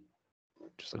this thing.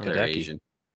 just like Another Hideki. Asian.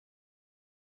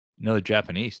 Another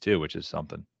Japanese too, which is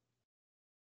something.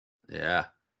 Yeah.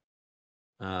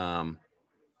 All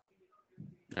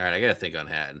right, I got to think on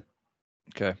Hatton.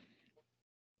 Okay.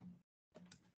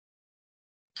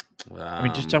 I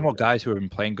mean, just talking about guys who have been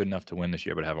playing good enough to win this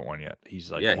year but haven't won yet.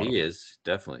 He's like, yeah, one he of is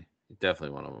definitely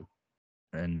one of them.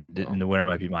 them. And the winner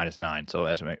might be -9, so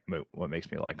that's what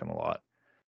makes me like him a lot.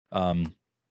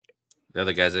 The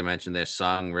other guys I mentioned there,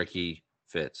 Song, Ricky,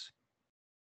 Fitz.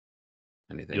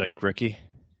 Anything? You like Ricky?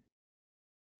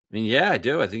 I mean, yeah, I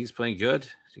do. I think he's playing good.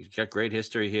 He's got great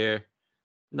history here.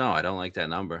 No, I don't like that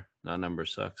number. That number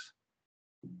sucks.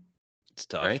 It's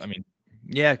tough. Right? I mean,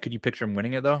 yeah, could you picture him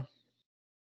winning it though?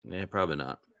 Yeah, probably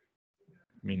not.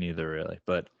 Me neither, really.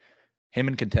 But him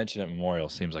in contention at Memorial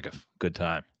seems like a good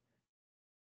time.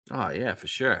 Oh, yeah, for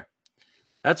sure.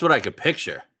 That's what I could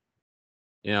picture.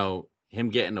 You know, him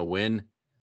getting a win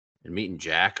and meeting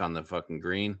Jack on the fucking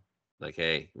green. Like,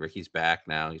 hey, Ricky's back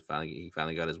now. He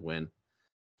finally got his win.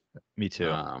 Me too.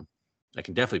 I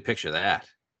can definitely picture that.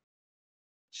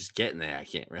 Just getting there, I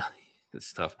can't really.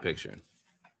 It's tough picturing.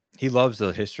 He loves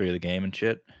the history of the game and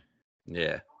shit.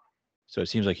 Yeah. So it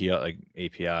seems like he got like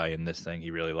API and this thing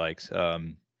he really likes.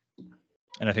 And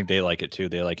I think they like it too.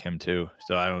 They like him too.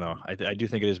 So I don't know. I do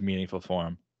think it is meaningful for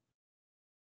him.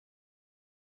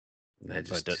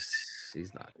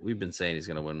 He's not. We've been saying he's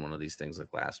going to win one of these things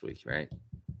like last week, right?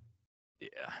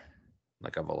 Yeah.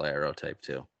 Like a Valero type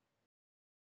too.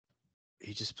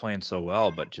 He's just playing so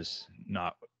well, but just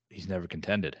not. He's never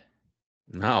contended.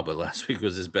 No, but last week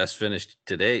was his best finish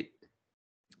to date.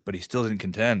 But he still didn't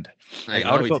contend. I Like,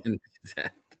 know he didn't.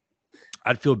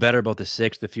 I'd feel better about the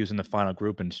 6th if he was in the final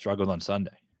group and struggled on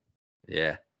Sunday.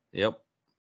 Yeah. Yep.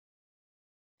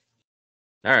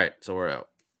 All right, so we're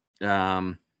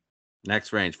out.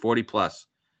 Next range, 40 plus.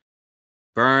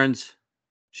 Burns,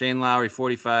 Shane Lowry,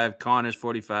 45. Connors,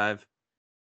 45.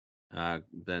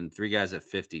 Then 3 guys at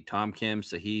 50. Tom Kim,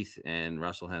 Sahith, and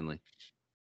Russell Henley.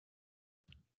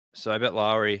 So I bet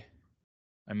Lowry.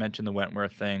 I mentioned the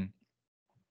Wentworth thing,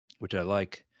 which I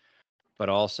like, but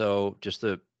also just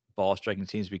the ball striking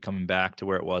seems to be coming back to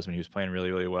where it was when he was playing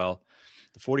really, really well.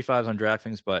 The 45's on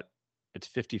DraftKings, but it's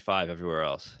 55 everywhere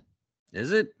else.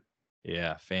 Is it?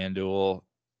 Yeah, FanDuel,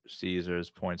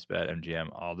 Caesars, PointsBet, MGM,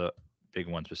 all the big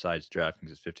ones besides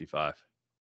DraftKings is 55.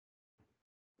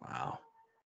 Wow.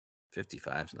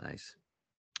 55's nice.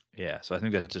 Yeah, so I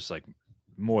think that's just like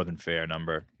more than fair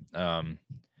number.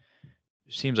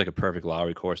 Seems like a perfect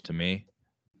Lowry course to me.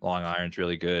 Long iron's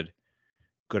really good.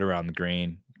 Good around the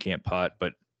green. Can't putt,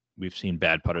 but we've seen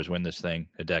bad putters win this thing.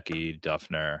 Hideki,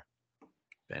 Duffner.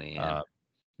 Benny.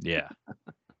 Yeah.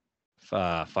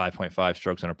 5.5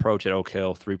 strokes on approach at Oak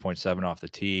Hill, 3.7 off the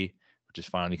tee, which is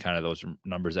finally kind of those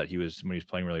numbers that he was when he was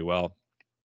playing really well.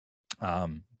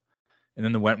 And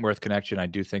then the Wentworth connection, I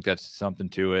do think that's something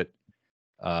to it.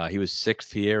 He was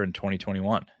 6th here in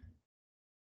 2021.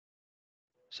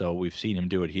 So we've seen him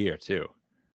do it here too.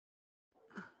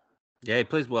 Yeah, he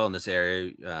plays well in this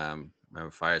area. Remember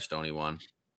Firestone he won.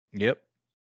 Yep.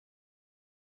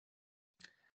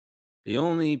 The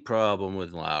only problem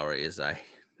with Lowry is I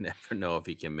never know if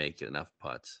he can make enough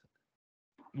putts.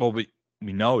 Well, we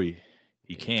know he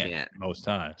can't most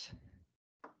times.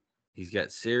 He's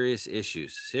got serious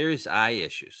issues, serious eye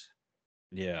issues.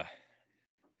 Yeah.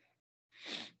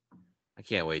 I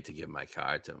can't wait to give my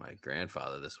card to my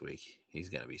grandfather this week. He's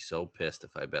going to be so pissed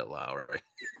if I bet Lowry.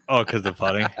 Oh, because the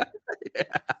putting?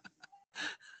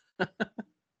 Yeah.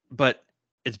 But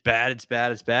it's bad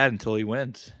until he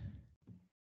wins.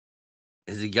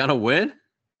 Is he going to win?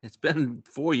 It's been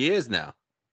 4 years now.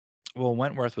 Well,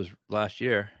 Wentworth was last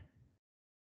year.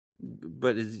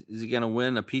 But is he going to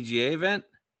win a PGA event?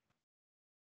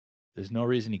 There's no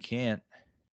reason he can't.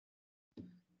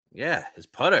 Yeah, his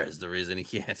putter is the reason he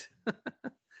can't.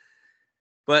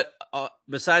 But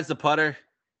besides the putter,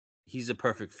 he's a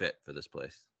perfect fit for this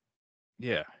place.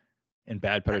 Yeah. And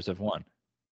bad putters have won.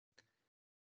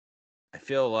 I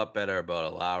feel a lot better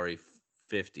about a Lowry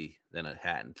 50 than a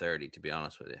Hatton 30, to be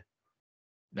honest with you.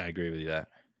 I agree with you that.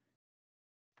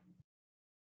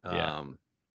 Yeah.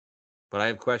 But I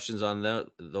have questions on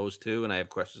those two, and I have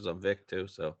questions on Vic too.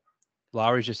 So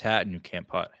Lowry's just Hatton, you can't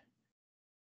putt.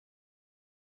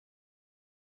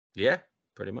 yeah,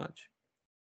 pretty much.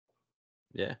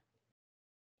 Yeah.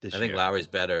 I think Lowry's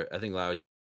better. I think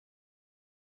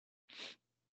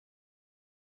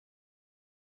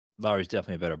Lowry's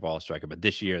definitely a better ball striker, but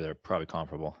this year they're probably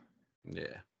comparable.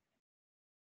 Yeah.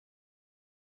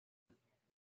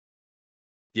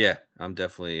 Yeah, I'm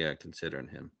definitely considering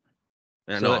him.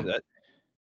 So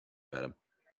bet him.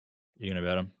 You're gonna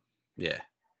bet him? Yeah.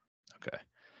 Okay.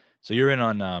 So you're in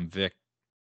on Vic,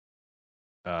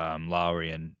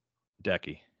 Lowry, and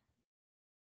Decky.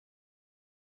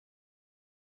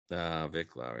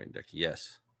 Vic, Lowry, and Decky.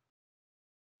 Yes.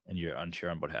 And you're unsure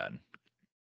on about Hatton.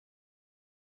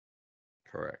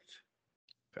 Correct.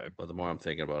 Okay. But the more I'm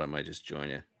thinking about it, I might just join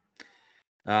you.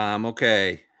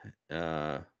 Okay.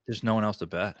 There's no one else to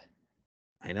bet.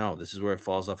 I know. This is where it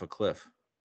falls off a cliff.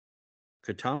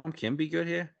 Could Tom Kim be good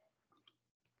here?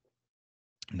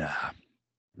 Nah.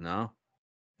 No?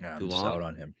 Yeah, I'm just out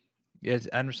on him. Yeah,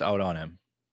 I'm just out on him.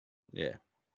 Yeah.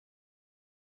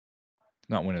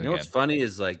 Not winning again. What's funny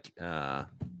is like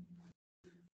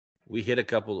we hit a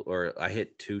couple, or I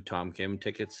hit 2 Tom Kim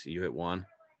tickets. You hit 1.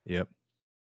 Yep.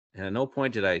 And at no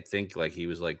point did I think like he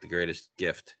was like the greatest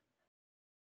gift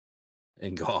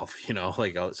in golf.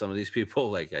 Like some of these people,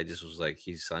 like I just was like,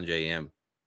 he's Sanjay M.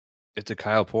 It's a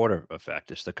Kyle Porter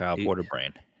effect. It's the Kyle Porter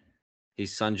brain.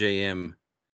 He's Sanjay M,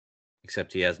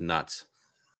 except he has nuts.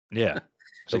 Yeah.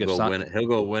 He'll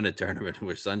go win a tournament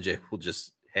where Sanjay will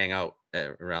just hang out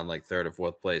around like 3rd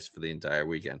or 4th place for the entire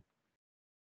weekend.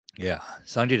 Yeah.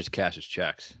 Sanjay just cashes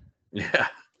checks. Yeah.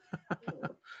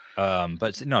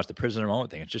 But no, it's the prisoner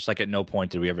moment thing. It's just like at no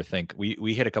point did we ever think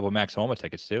we hit a couple Max Homa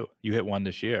tickets too. You hit 1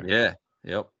 this year. Yeah.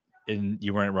 Yep. And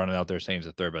you weren't running out there saying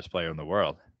he's the 3rd best player in the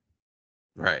world.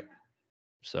 Right.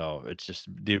 So it's just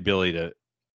the ability to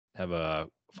have a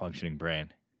functioning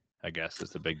brain, I guess, that's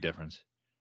the big difference.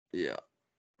 Yeah.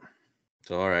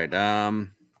 So all right.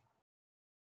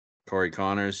 Corey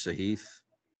Connors, Sahith.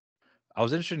 I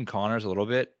was interested in Connors a little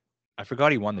bit. I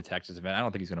forgot he won the Texas event. I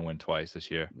don't think he's going to win twice this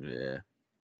year. Yeah.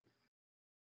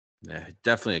 Yeah,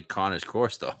 definitely a Connors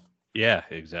course though. Yeah,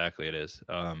 exactly. It is.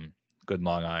 Good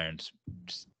long irons,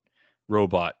 just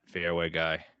robot fairway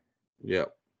guy.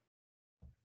 Yep.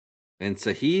 And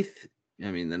Sahith, I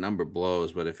mean, the number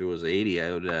blows, but if it was 80,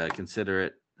 I would consider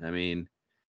it. I mean,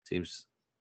 seems,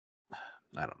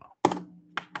 I don't know.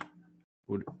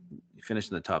 Would you finish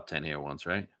in the top 10 here once,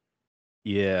 right?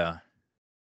 Yeah.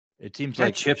 It seems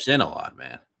like chips in a lot,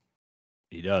 man.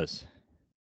 He does.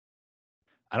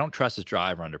 I don't trust his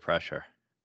driver under pressure.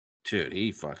 Dude,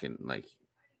 he fucking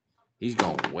he's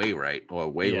going way right or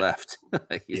way left.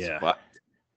 He's fucked.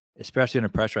 Especially under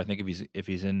pressure. I think if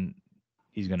he's in,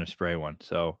 he's going to spray one.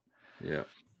 So yeah,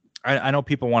 I know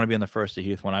people want to be on the first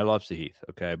Sahith one. I love Sahith.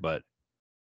 Okay. But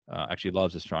actually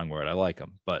love's a strong word. I like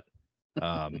him, but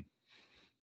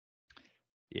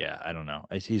yeah, I don't know.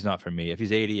 He's not for me. If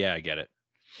he's 80, yeah, I get it.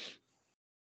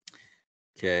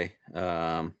 Okay.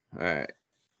 All right.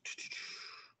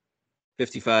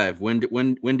 55.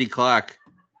 Windy Clark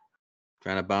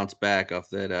trying to bounce back off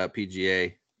that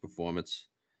PGA performance.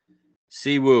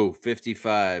 Siwoo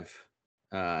 55.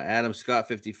 Adam Scott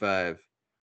 55.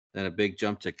 Then a big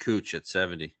jump to Cooch at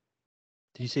 70.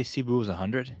 Did you say Siwoo was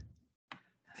 100?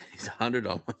 He's 100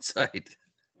 on one side.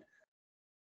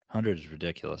 100 is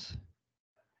ridiculous.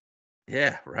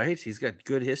 Yeah, right? He's got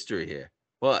good history here.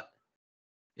 But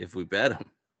if we bet him,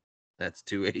 that's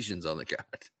 2 Asians on the card.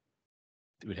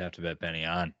 We'd have to bet Benny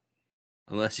on.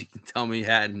 Unless you can tell me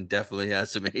Hatton definitely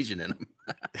has some Asian in him.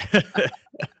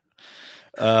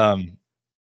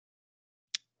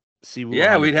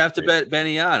 Yeah, we'd have to bet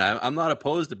Benny on. I'm not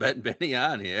opposed to betting Benny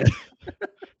on here.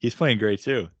 He's playing great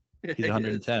too. He's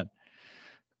 110.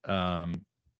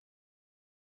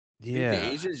 Yeah. The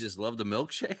Asians just love the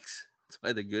milkshakes. That's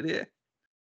why they're good here.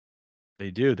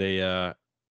 They do.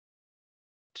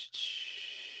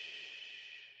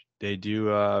 They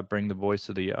do bring the boys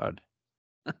to the yard.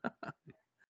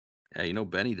 Yeah,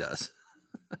 Benny does.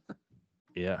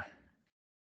 Yeah.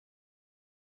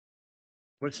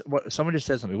 What someone just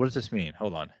said something. What does this mean?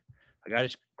 Hold on. A guy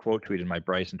just quote tweeted my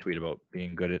Bryson tweet about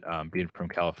being good at being from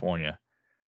California.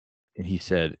 And he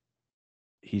said,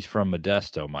 he's from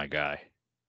Modesto, my guy.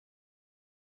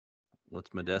 What's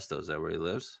Modesto? Is that where he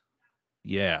lives?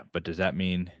 Yeah, but does that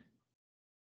mean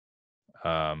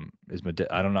I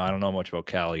don't know. I don't know much about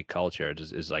Cali culture.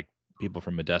 Is like people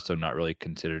from Modesto not really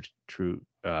considered true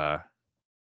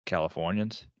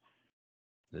Californians?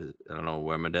 I don't know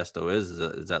where Modesto is.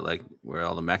 Is that like where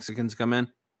all the Mexicans come in?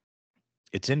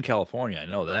 It's in California. I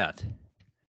know that.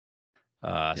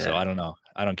 So Yeah. I don't know.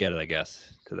 I don't get it. I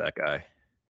guess to that guy.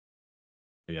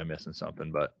 Maybe I'm missing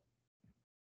something, but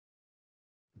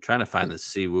I'm trying to find the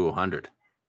Siwoo 100.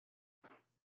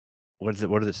 what is it?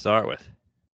 What does it start with?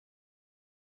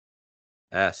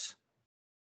 S.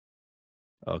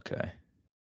 Okay.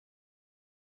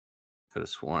 Could have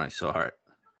sworn I saw it.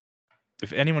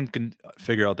 If anyone can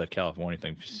figure out that California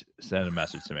thing, send a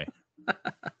message to me.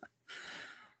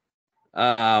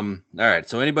 All right.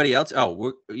 So anybody else?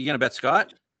 Oh, are you gonna bet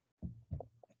Scott?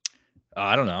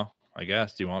 I don't know. I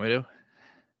guess. Do you want me to?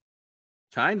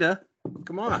 Kinda.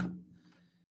 Come on.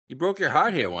 He broke your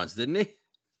heart here once, didn't he?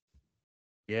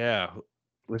 Yeah.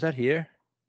 Was that here?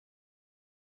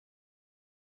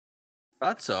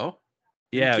 Thought so.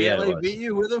 Yeah. Didn't Yeah. It Cantlay was. beat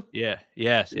you with him? Yeah.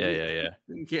 Yes. Yeah.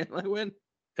 Didn't Cantlay win?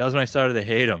 That was when I started to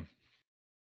hate him.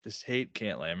 Just hate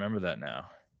Cantlay. I remember that now.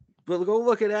 But go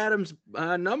look at Adam's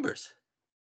numbers.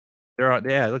 They're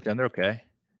yeah. Look, they're okay.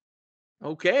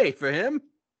 Okay for him.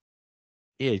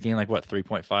 Yeah, he gained like what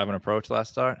 3.5 on approach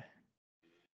last start.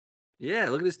 Yeah,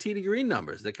 look at his tee to green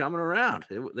numbers. They're coming around.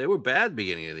 They were bad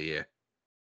beginning of the year.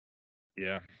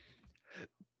 Yeah.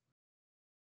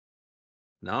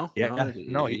 No, Yeah.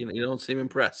 No. you don't seem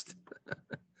impressed.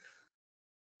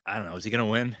 I don't know. Is he gonna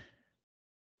win?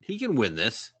 He can win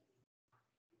this.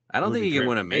 I It don't would think be he can great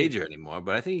win a for me. major anymore,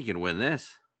 but I think he can win this.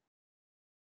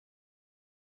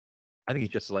 I think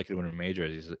he's just as likely to win a major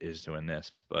as he is to win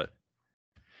this. But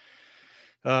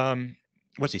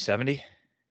what's he 70?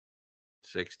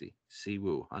 60.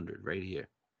 Siwoo 100 right here.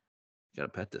 You gotta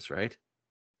pet this, right?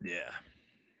 Yeah.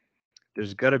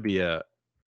 There's got to be a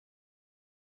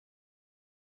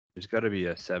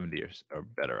 70 or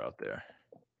better out there.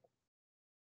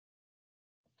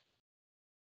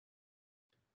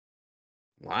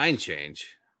 Line change.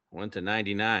 Went to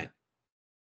 99.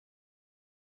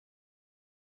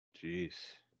 Jeez.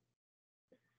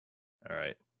 All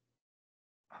right.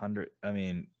 100. I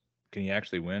mean, can he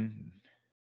actually win?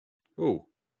 Ooh.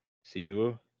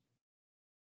 Siwoo?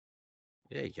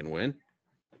 Yeah, he can win.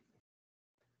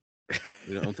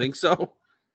 You don't think so?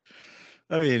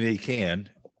 I mean, he can,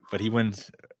 but he wins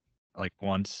like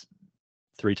once,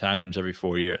 3 times every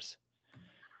 4 years.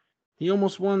 He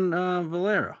almost won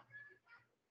Valero.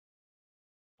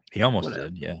 He almost Whatever.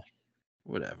 did, yeah.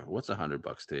 Whatever. What's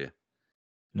 $100 to you?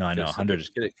 No, I know. 100 is.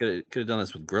 Could have done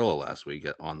this with Grillo last week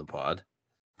on the pod.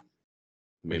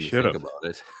 Made me should think have. about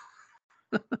it.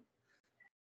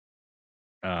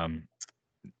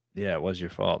 Yeah, it was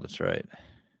your fault. That's right.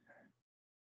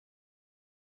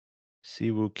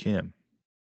 Siwoo Kim.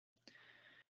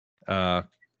 Yeah,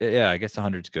 I guess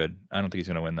 100's good. I don't think he's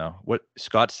gonna win though. What is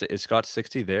Scott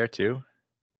 60 there too?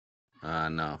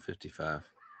 No, 55.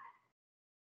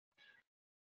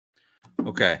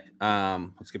 Okay.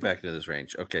 Let's get back into this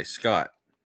range. Okay, Scott.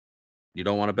 You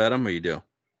don't want to bet him, or you do?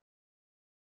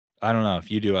 I don't know. If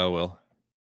you do, I will.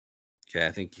 Okay,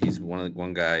 I think he's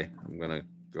one guy I'm gonna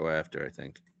go after. I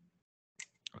think.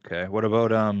 Okay. What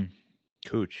about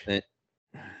Cooch?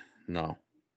 No.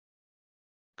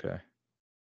 Okay.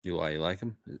 You like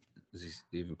him? Is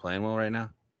he even playing well right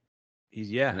now? He's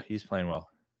playing well.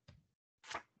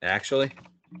 Actually?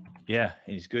 Yeah,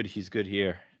 he's good. He's good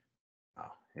here.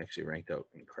 Oh, he actually ranked out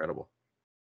incredible.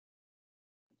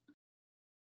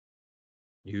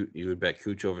 You would bet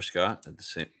Cooch over Scott at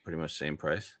the pretty much same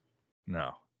price?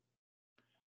 No.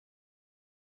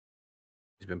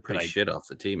 He's been pretty shit off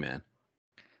the tee, man.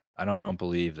 I don't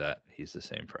believe that he's the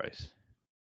same price.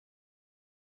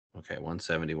 Okay,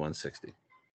 170, 160.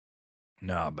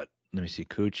 No, but let me see.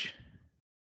 Cooch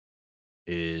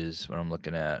is what I'm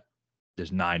looking at.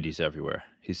 There's 90s everywhere.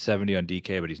 He's 70 on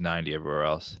DK, but he's 90 everywhere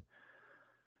else.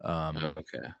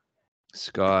 Okay.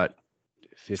 Scott,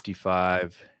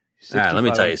 55. Let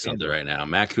me tell you something right now.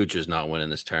 Matt Kuchar's not winning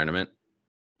this tournament.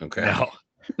 Okay. No.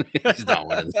 He's not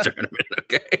winning this tournament.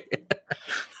 Okay.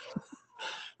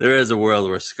 There is a world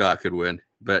where Scott could win,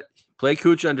 but play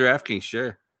Kuchar on DraftKings,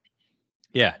 sure.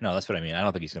 Yeah, no, that's what I mean. I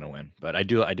don't think he's going to win, but I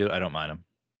don't mind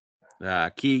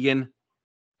him. Keegan,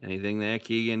 anything there?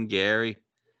 Keegan, Gary,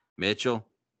 Mitchell.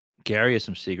 Gary has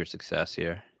some secret success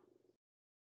here.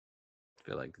 I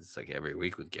feel like it's like every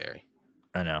week with Gary.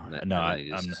 I know.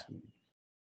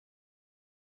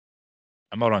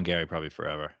 I'm out on Gary probably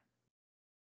forever.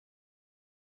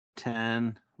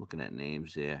 10. Looking at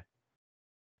names here.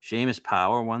 Seamus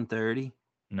Power 130.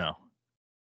 No.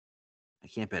 I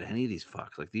can't bet any of these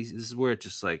fucks. Like these. This is where it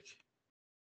just like.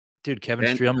 Dude, Kevin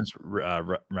Ben- Streelman's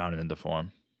rounded into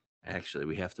form Actually,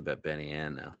 we have to bet Benny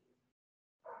Ann now.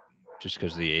 just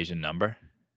because of the Asian number.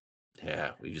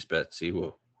 Yeah, we just bet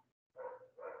Siwoo.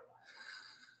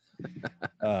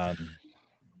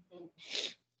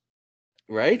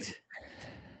 Right?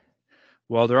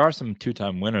 Well, there are some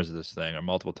 2-time winners of this thing, or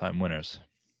multiple-time winners.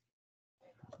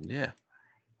 Yeah.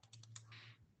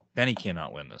 Benny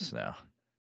cannot win this now.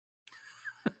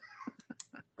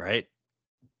 Right?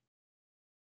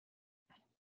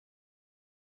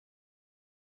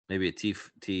 Maybe a T.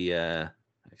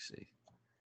 Actually,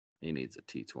 he needs a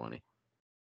T20.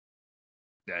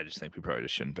 Yeah, I just think we probably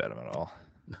just shouldn't bet him at all.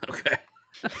 Okay.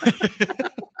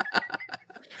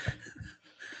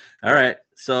 All right.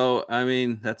 So, I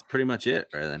mean, that's pretty much it,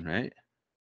 right?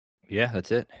 Yeah,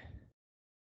 that's it.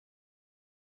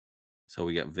 So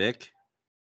we got Vic,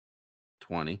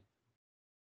 20.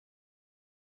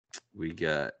 We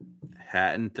got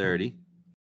Hatton, 30.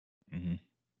 Mm-hmm.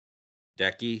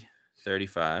 Decky,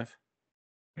 35.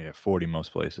 Yeah, 40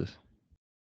 most places.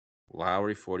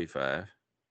 Lowry, 45.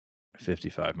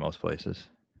 55 most places.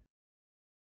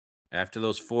 After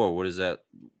those four, what does that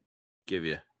give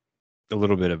you? A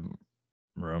little bit of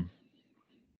room.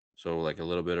 So, like a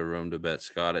little bit of room to bet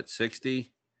Scott at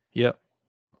 60. Yep.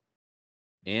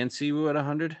 And Siwoo at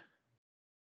 100.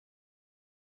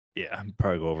 Yeah, I'd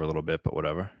probably go over a little bit, but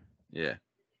whatever. Yeah.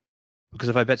 Because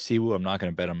if I bet Siwoo, I'm not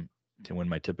going to bet him to win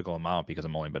my typical amount because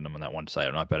I'm only betting him on that one side.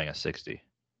 I'm not betting a 60.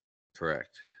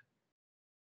 Correct.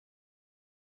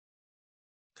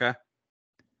 Okay.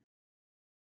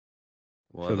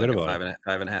 Well, Feel like good a about it.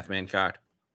 five and a half man card.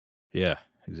 Yeah,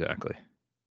 exactly.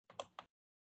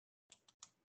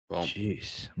 Boom.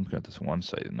 Jeez, I'm looking at this one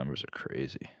site. The numbers are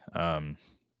crazy.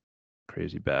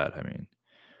 Crazy bad. I mean,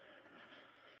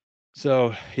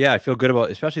 so yeah, I feel good about,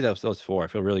 especially those four. I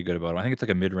feel really good about them. I think it's like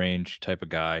a mid-range type of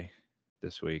guy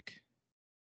this week.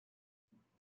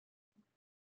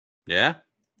 Yeah.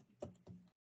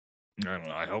 I don't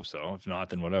know. I hope so. If not,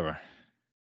 then whatever.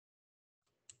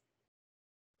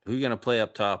 Who are you gonna play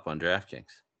up top on DraftKings?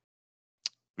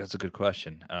 That's a good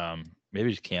question.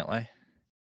 Maybe just Cantlay.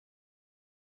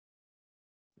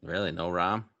 Really, no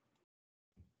Rom.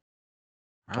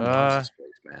 Rom loves this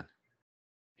place, man.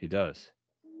 He does.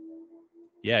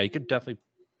 Yeah, you could definitely.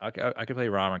 I could play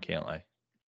Rom or Cantlay.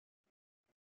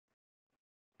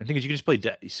 The thing is, you can just play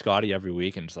Scotty every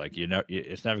week, and it's like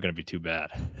it's never going to be too bad.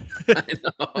 I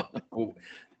know.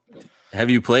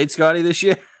 Have you played Scotty this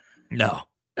year? No,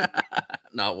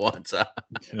 Not once. Huh?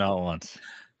 not once.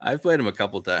 I've played him a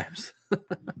couple times.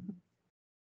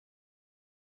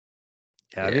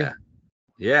 Have you?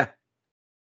 Yeah.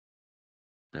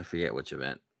 I forget which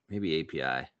event. Maybe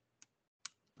API.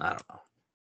 I don't know.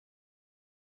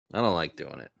 I don't like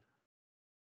doing it.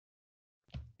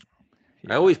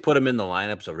 Yeah. I always put him in the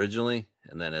lineups originally,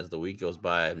 and then as the week goes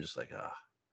by, I'm just like, oh,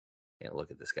 can't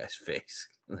look at this guy's face,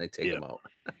 and I take him out.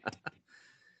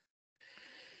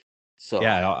 So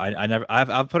yeah, I never.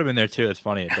 I've put him in there too. It's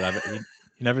funny, but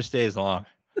he never stays long.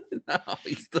 No,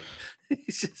 he's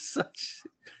just such.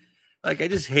 Like I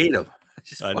just hate him. I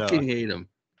just fucking hate him.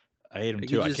 I hate him like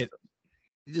too.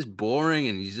 He's just boring,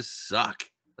 and you just suck.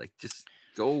 Like just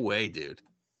go away, dude.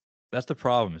 That's the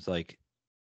problem. It's like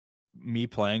me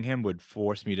playing him would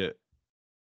force me to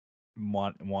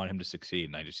want him to succeed,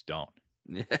 and I just don't.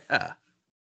 Yeah.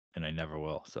 And I never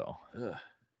will. So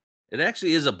it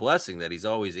actually is a blessing that he's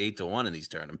always 8-1 in these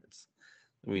tournaments.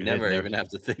 We never even have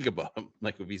to think about him.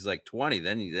 Like if he's like 20,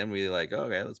 then we're like,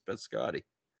 okay, let's bet Scotty.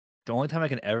 The only time I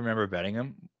can ever remember betting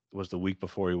him was the week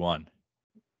before he won.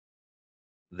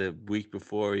 The week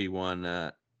before he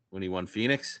won, when he won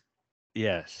Phoenix.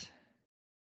 Yes.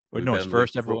 Wait, no, his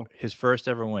first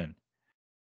ever win.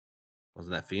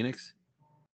 Wasn't that Phoenix?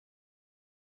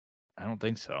 I don't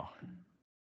think so.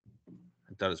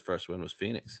 I thought his first win was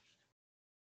Phoenix.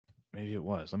 Maybe it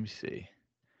was. Let me see.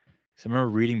 So I remember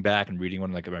reading back and reading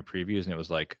one like of my previews, and it was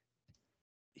like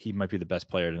he might be the best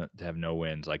player to have no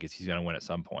wins. Like he's going to win at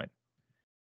some point.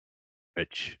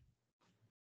 Which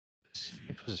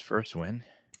it was his first win.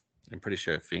 I'm pretty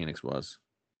sure Phoenix was,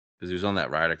 because he was on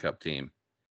that Ryder Cup team,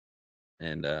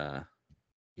 and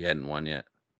he hadn't won yet.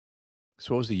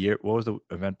 So what was the year? What was the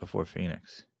event before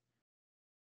Phoenix?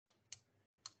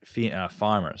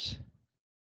 Farmers.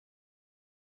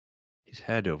 He's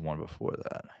had to have won before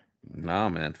that. No,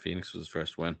 man. Phoenix was his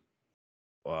first win.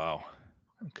 Wow.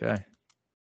 Okay.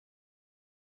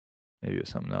 Maybe it was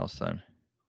something else then.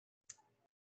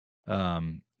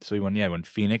 So he won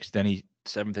Phoenix, then he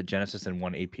 7th at Genesis and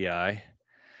won API.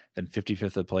 then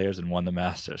 55th of players and won the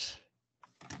Masters.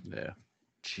 Yeah.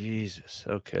 Jesus.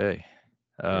 Okay.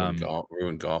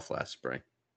 Ruined golf last spring.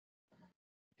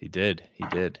 He did.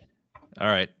 All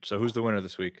right. So who's the winner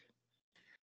this week?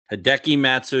 Hideki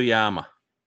Matsuyama.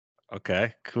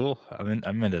 Okay, cool.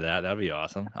 I'm into that. That'd be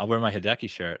awesome. I'll wear my Hideki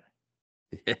shirt.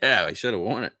 Yeah, I should have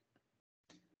worn it.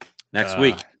 Next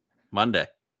week, Monday.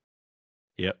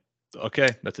 Yep. Okay,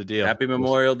 that's a deal. Happy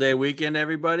Memorial Day weekend,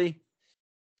 everybody.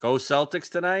 Go Celtics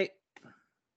tonight.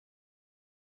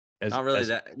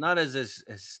 Not as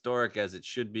historic as it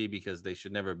should be because they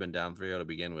should never have been down 3-0 to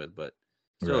begin with, but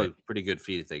still a pretty good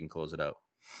feat if they can close it out.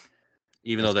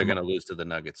 Even though they're going to lose to the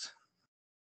Nuggets.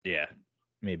 Yeah,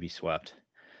 maybe swept.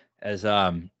 As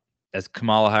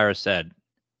Kamala Harris said,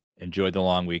 enjoy the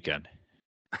long weekend.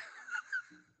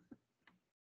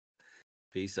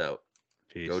 Peace out.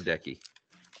 Peace. Go Decky.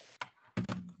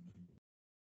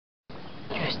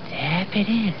 Just tap it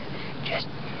in. Just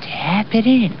tap it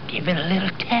in. Give it a little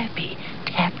tappy.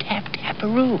 Tap, tap,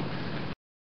 tap-a-roo.